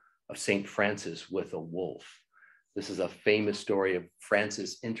statue of St. Francis with a wolf. This is a famous story of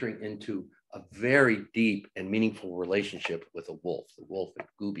Francis entering into a very deep and meaningful relationship with a wolf, the wolf at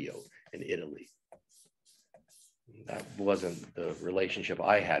Gubbio in Italy. That wasn't the relationship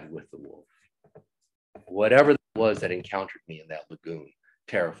I had with the wolf. Whatever it was that encountered me in that lagoon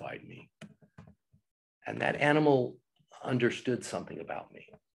terrified me. And that animal understood something about me.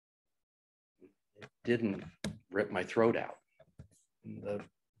 It didn't rip my throat out. The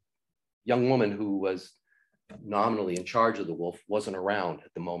young woman who was nominally in charge of the wolf wasn't around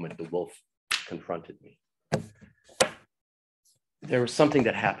at the moment the wolf confronted me. There was something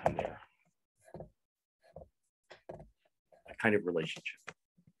that happened there. A kind of relationship.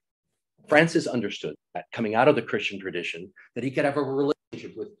 Francis understood that coming out of the Christian tradition, that he could have a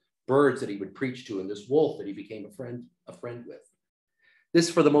relationship with birds that he would preach to and this wolf that he became a friend with. This,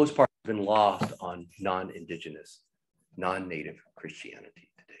 for the most part, has been lost on non-Indigenous, non-Native Christianity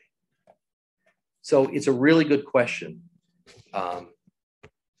today. So it's a really good question.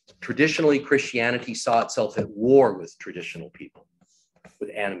 Traditionally, Christianity saw itself at war with traditional people,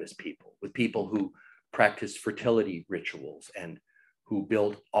 with animist people, with people who practiced fertility rituals and who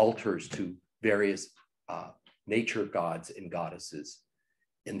built altars to various nature gods and goddesses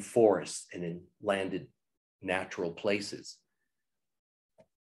in forests and in landed natural places.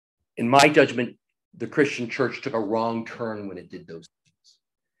 In my judgment, the Christian church took a wrong turn when it did those things.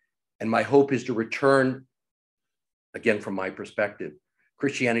 And my hope is to return, again, from my perspective,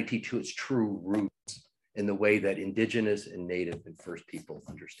 Christianity to its true roots in the way that indigenous and native and first people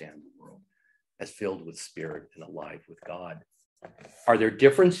understand the world as filled with spirit and alive with God. Are there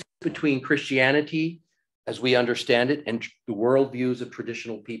differences between Christianity as we understand it and the worldviews of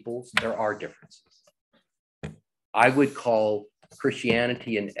traditional peoples? There are differences. I would call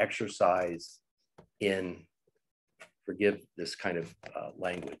Christianity an exercise in, forgive this kind of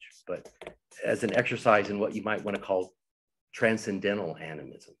language, but as an exercise in what you might want to call transcendental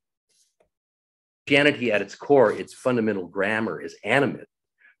animism. Christianity at its core, its fundamental grammar is animism,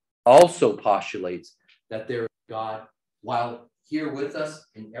 also postulates that there is God, while here with us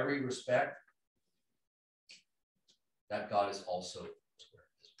in every respect, that God is also elsewhere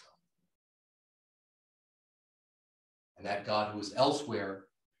as well. And that God who is elsewhere,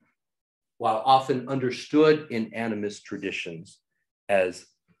 while often understood in animist traditions as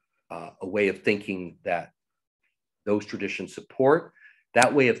a way of thinking that those traditions support,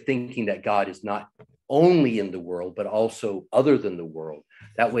 that way of thinking that God is not only in the world, but also other than the world,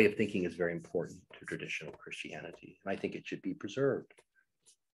 that way of thinking is very important to traditional Christianity. And I think it should be preserved.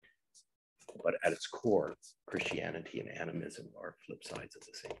 But at its core, Christianity and animism are flip sides of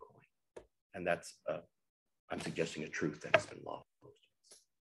the same coin. And that's, I'm suggesting a truth that has been lost.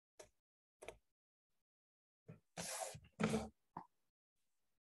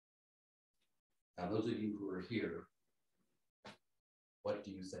 Now, those of you who are here, what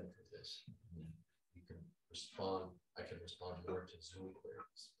do you think of this? You can respond. I can respond more to Zoom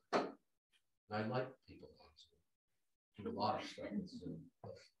queries. And I like people on Zoom. Do a lot of stuff with Zoom.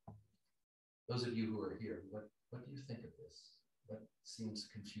 But those of you who are here, what do you think of this? What seems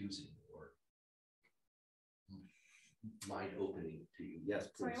confusing or mind-opening to you? Yes,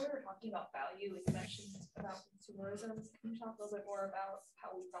 please. So I know we were talking about value. You mentioned about consumerism. Can you talk a little bit more about how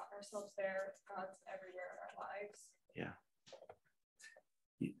we've gotten ourselves there? God's everywhere in our lives. Yeah.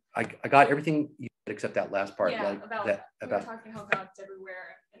 I got everything except that last part. Yeah, like about we were talking how God's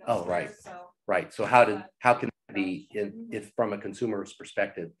everywhere. In oh, right. So, right. So how can it be, if from a consumerist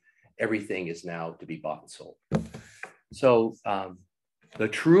perspective, everything is now to be bought and sold? So the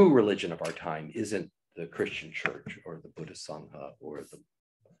true religion of our time isn't the Christian church or the Buddhist Sangha or the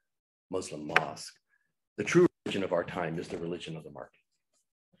Muslim mosque. The true religion of our time is the religion of the market.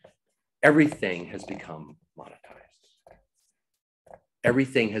 Everything has become monetized.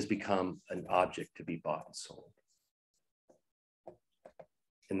 Everything has become an object to be bought and sold.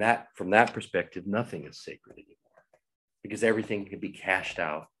 And that, from that perspective, nothing is sacred anymore because everything can be cashed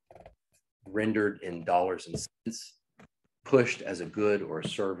out, rendered in dollars and cents, pushed as a good or a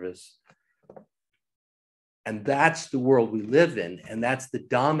service. And that's the world we live in. And that's the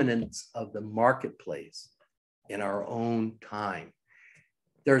dominance of the marketplace in our own time.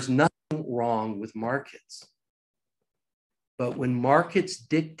 There's nothing wrong with markets. But when markets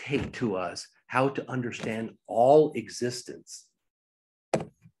dictate to us how to understand all existence,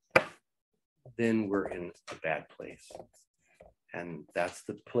 then we're in a bad place. And that's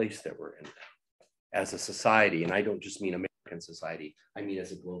the place that we're in as a society. And I don't just mean American society, I mean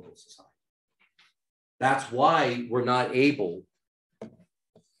as a global society. That's why we're not able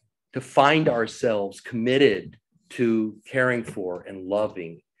to find ourselves committed to caring for and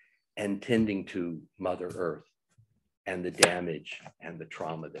loving and tending to Mother Earth and the damage and the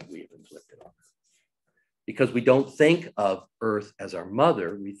trauma that we have inflicted on her. Because we don't think of Earth as our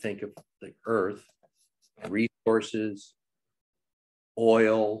mother, we think of the Earth, resources,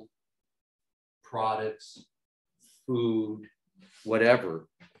 oil, products, food, whatever.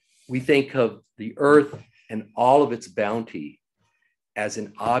 We think of the Earth and all of its bounty as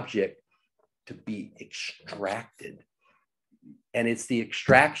an object to be extracted. And it's the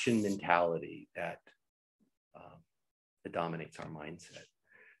extraction mentality that dominates our mindset.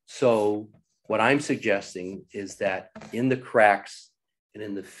 So what I'm suggesting is that in the cracks and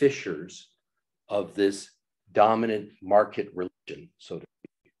in the fissures of this dominant market religion, so to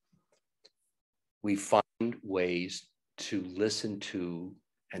speak, we find ways to listen to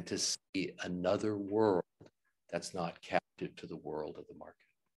and to see another world that's not captive to the world of the market.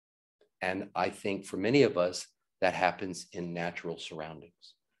 And I think for many of us, that happens in natural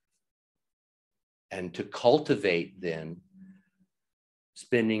surroundings. And to cultivate then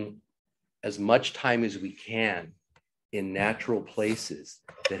spending as much time as we can in natural places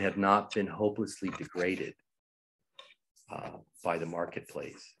that have not been hopelessly degraded by the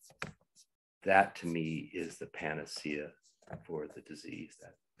marketplace. That to me is the panacea for the disease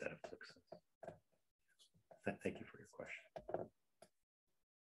that afflicts us. Thank you for your question.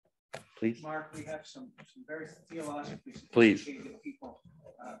 Please. Mark, we have some very theologically sophisticated people.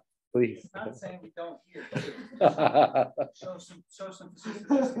 Please. Not saying we don't hear. show some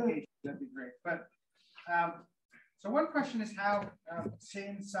sophistication. That'd be great. But so one question is how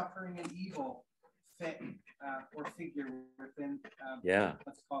sin, suffering, and evil fit or figure within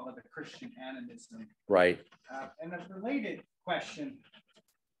let's call it a Christian animism. Right. And a related question.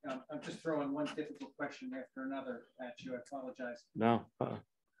 I'm just throwing one difficult question after another at you. I apologize. No.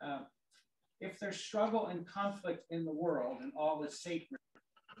 If there's struggle and conflict in the world and all is sacred,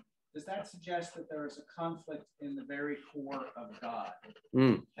 does that suggest that there is a conflict in the very core of God?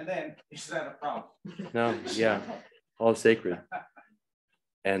 And then, is that a problem? No, yeah, all sacred.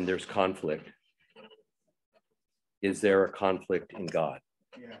 And there's conflict. Is there a conflict in God?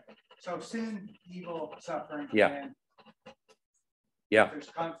 Yeah. So sin, evil, suffering, and there's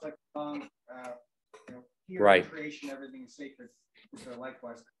conflict among, here in creation, everything is sacred. So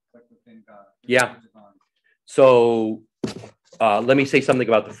likewise, conflict within God. Yeah. So let me say something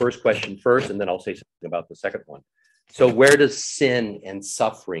about the first question first, and then I'll say something about the second one. So where does sin and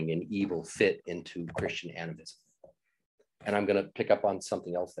suffering and evil fit into Christian animism? And I'm going to pick up on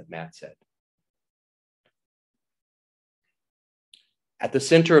something else that Matt said. At the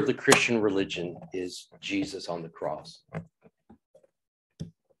center of the Christian religion is Jesus on the cross.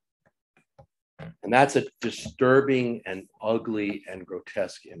 And that's a disturbing and ugly and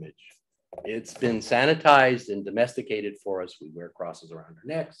grotesque image. It's been sanitized and domesticated for us. We wear crosses around our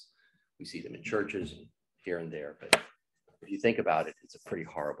necks. We see them in churches and here and there. But if you think about it, it's a pretty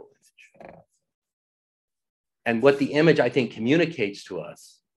horrible image. And what the image, I think, communicates to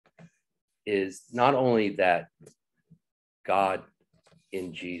us is not only that God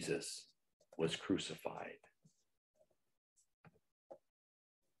in Jesus was crucified,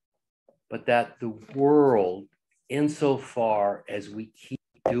 but that the world, insofar as we keep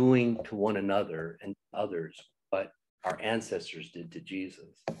doing to one another and others what our ancestors did to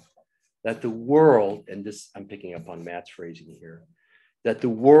Jesus, that the world, and this I'm picking up on Matt's phrasing here, that the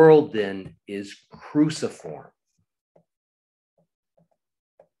world then is cruciform.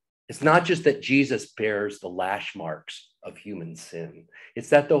 It's not just that Jesus bears the lash marks of human sin. It's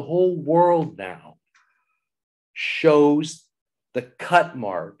that the whole world now shows the cut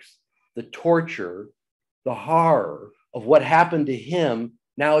marks, the torture, the horror of what happened to him.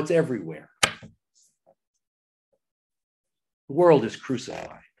 Now it's everywhere. The world is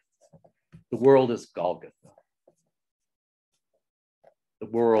crucified. The world is Golgotha. The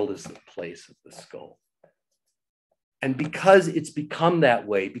world is the place of the skull. And because it's become that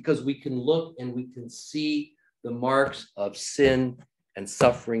way, because we can look and we can see the marks of sin and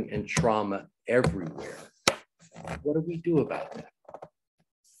suffering and trauma everywhere, what do we do about that?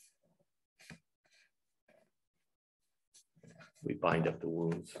 We bind up the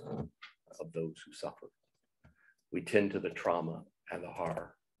wounds of those who suffer. We tend to the trauma and the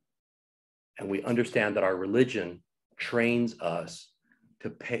horror. And we understand that our religion trains us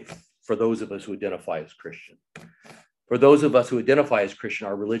to pay for those of us who identify as Christian. For those of us who identify as Christian,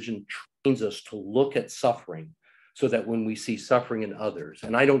 our religion trains us to look at suffering so that when we see suffering in others,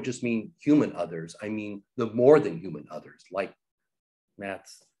 and I don't just mean human others, I mean the more than human others, like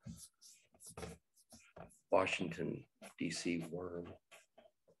Matt's Washington, D.C. worm,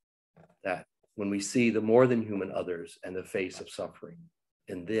 that when we see the more than human others and the face of suffering,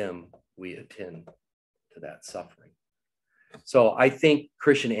 in them we attend to that suffering. So I think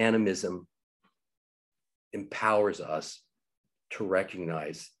Christian animism empowers us to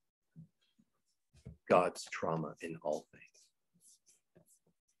recognize God's trauma in all things.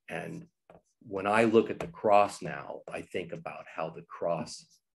 And when I look at the cross now, I think about how the cross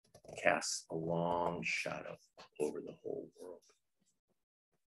casts a long shadow over the whole world.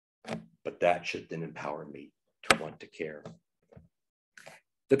 But that should then empower me to want to care.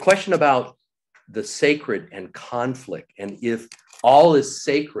 The question about the sacred and conflict, and if all is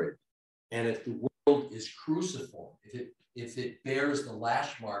sacred, and if the world is cruciform, if it bears the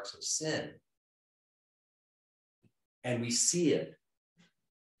lash marks of sin, and we see it,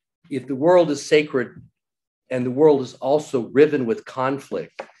 if the world is sacred and the world is also riven with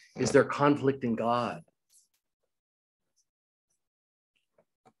conflict, is there conflict in God?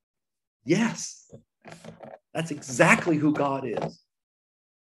 Yes, that's exactly who God is.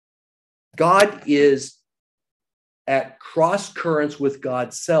 God is at cross currents with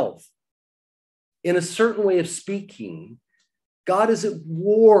God's self. In a certain way of speaking, God is at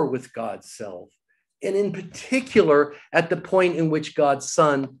war with God's self, and in particular, at the point in which God's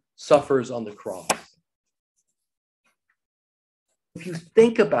Son suffers on the cross. If you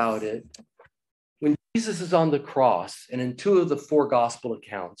think about it, when Jesus is on the cross, and in 2 of the 4 gospel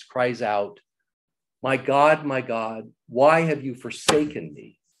accounts, cries out, my God, why have you forsaken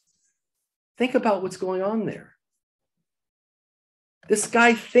me? Think about what's going on there. This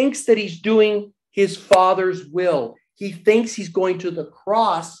guy thinks that he's doing his Father's will. He thinks he's going to the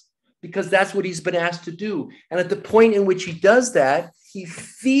cross because that's what he's been asked to do. And at the point in which he does that, he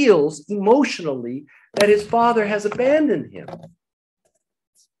feels emotionally that his Father has abandoned him.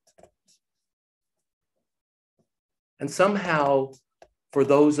 And somehow, for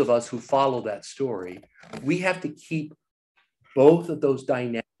those of us who follow that story, we have to keep both of those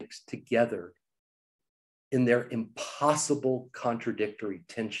dynamics together in their impossible contradictory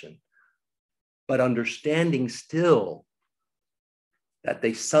tension, but understanding still that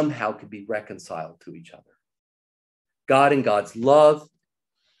they somehow could be reconciled to each other. God and God's love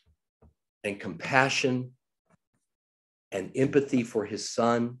and compassion and empathy for his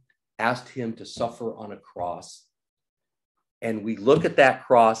Son asked him to suffer on a cross. And we look at that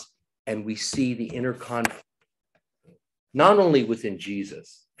cross and we see the inner conflict, not only within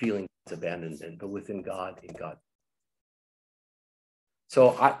Jesus feeling his abandonment, but within God and God.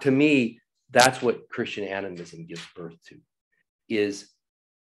 So to me, that's what Christian animism gives birth to, is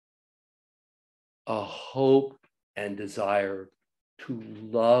a hope and desire to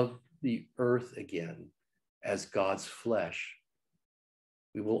love the earth again as God's flesh.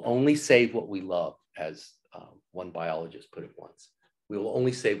 We will only save what we love, as one biologist put it once. We will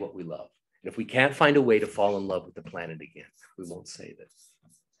only save what we love. And if we can't find a way to fall in love with the planet again, we won't save it.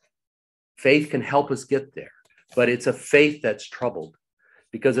 Faith can help us get there, but it's a faith that's troubled,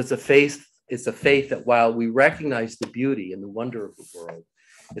 because it's a faith that while we recognize the beauty and the wonder of the world,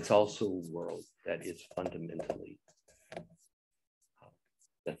 it's also a world that is fundamentally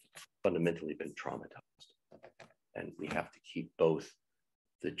been traumatized. And we have to keep both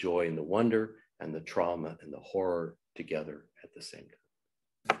the joy and the wonder and the trauma and the horror together at the same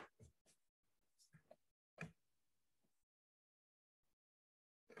time.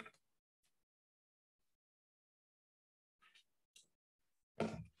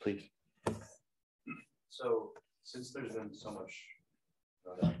 Please. So, since there's been so much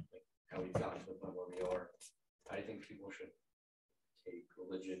how we've gotten to the point where we are, I think people should take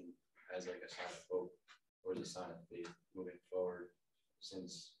religion as like a sign of hope or as a sign of faith moving forward,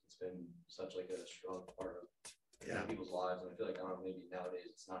 since it's been such like a strong part of people's lives. And I feel like, I don't know, maybe nowadays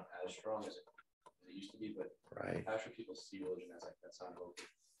it's not as strong as it used to be, but right. How should people see religion as like that sign of hope?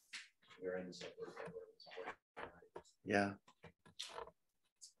 We're in this Yeah.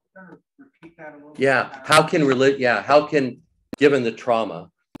 Repeat that a little bit. Yeah. How can, given the trauma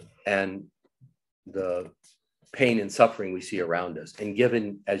and the pain and suffering we see around us, and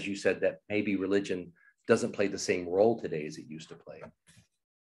given, as you said, that maybe religion doesn't play the same role today as it used to play,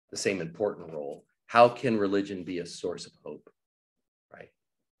 the same important role, how can religion be a source of hope, right?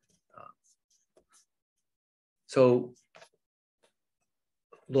 So,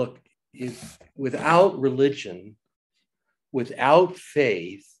 look, without religion, without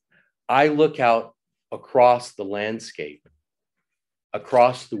faith, I look out across the landscape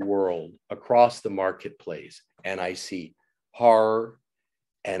across the world, across the marketplace, and I see horror,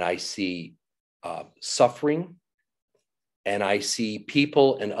 and I see suffering, and I see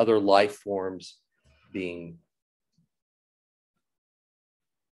people and other life forms being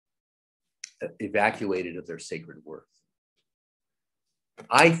evacuated of their sacred worth.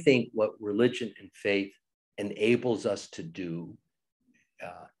 I think what religion and faith enables us to do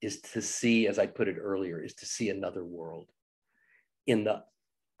is to see, as I put it earlier, is to see another world in the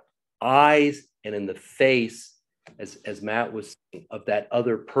eyes and in the face, as Matt was saying, of that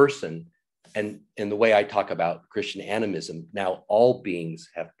other person. And in the way I talk about Christian animism, now all beings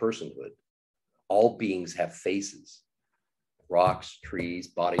have personhood. All beings have faces. Rocks, trees,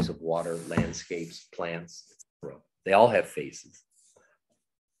 bodies of water, landscapes, plants, etc. They all have faces.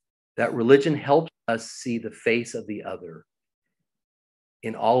 That religion helps us see the face of the other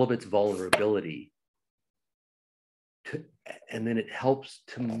in all of its vulnerability. And then it helps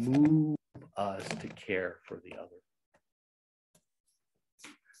to move us to care for the other.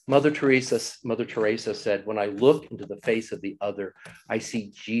 Mother Teresa said, when I look into the face of the other, I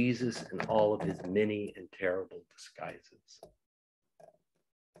see Jesus in all of his many and terrible disguises.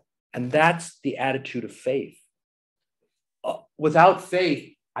 And that's the attitude of faith. Without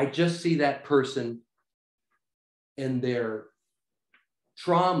faith, I just see that person in their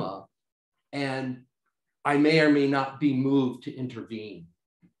trauma, and I may or may not be moved to intervene.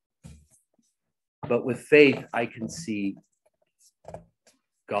 But with faith, I can see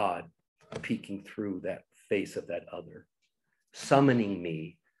God peeking through that face of that other, summoning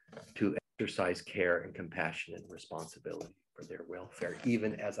me to exercise care and compassion and responsibility for their welfare,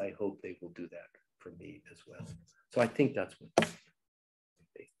 even as I hope they will do that for me as well. So I think that's what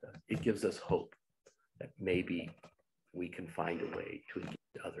faith does. It gives us hope that maybe we can find a way to engage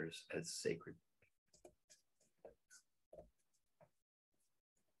others as sacred.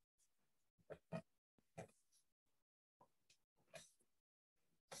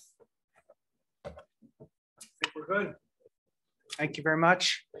 We're good. Thank you very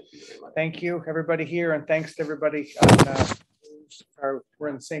much. Thank you, everybody here, and thanks to everybody on, we're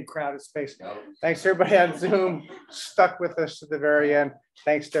in the same crowded space. Thanks to everybody on Zoom, stuck with us to the very end.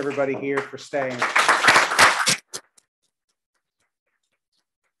 Thanks to everybody here for staying.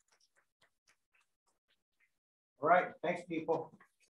 All right, thanks, people.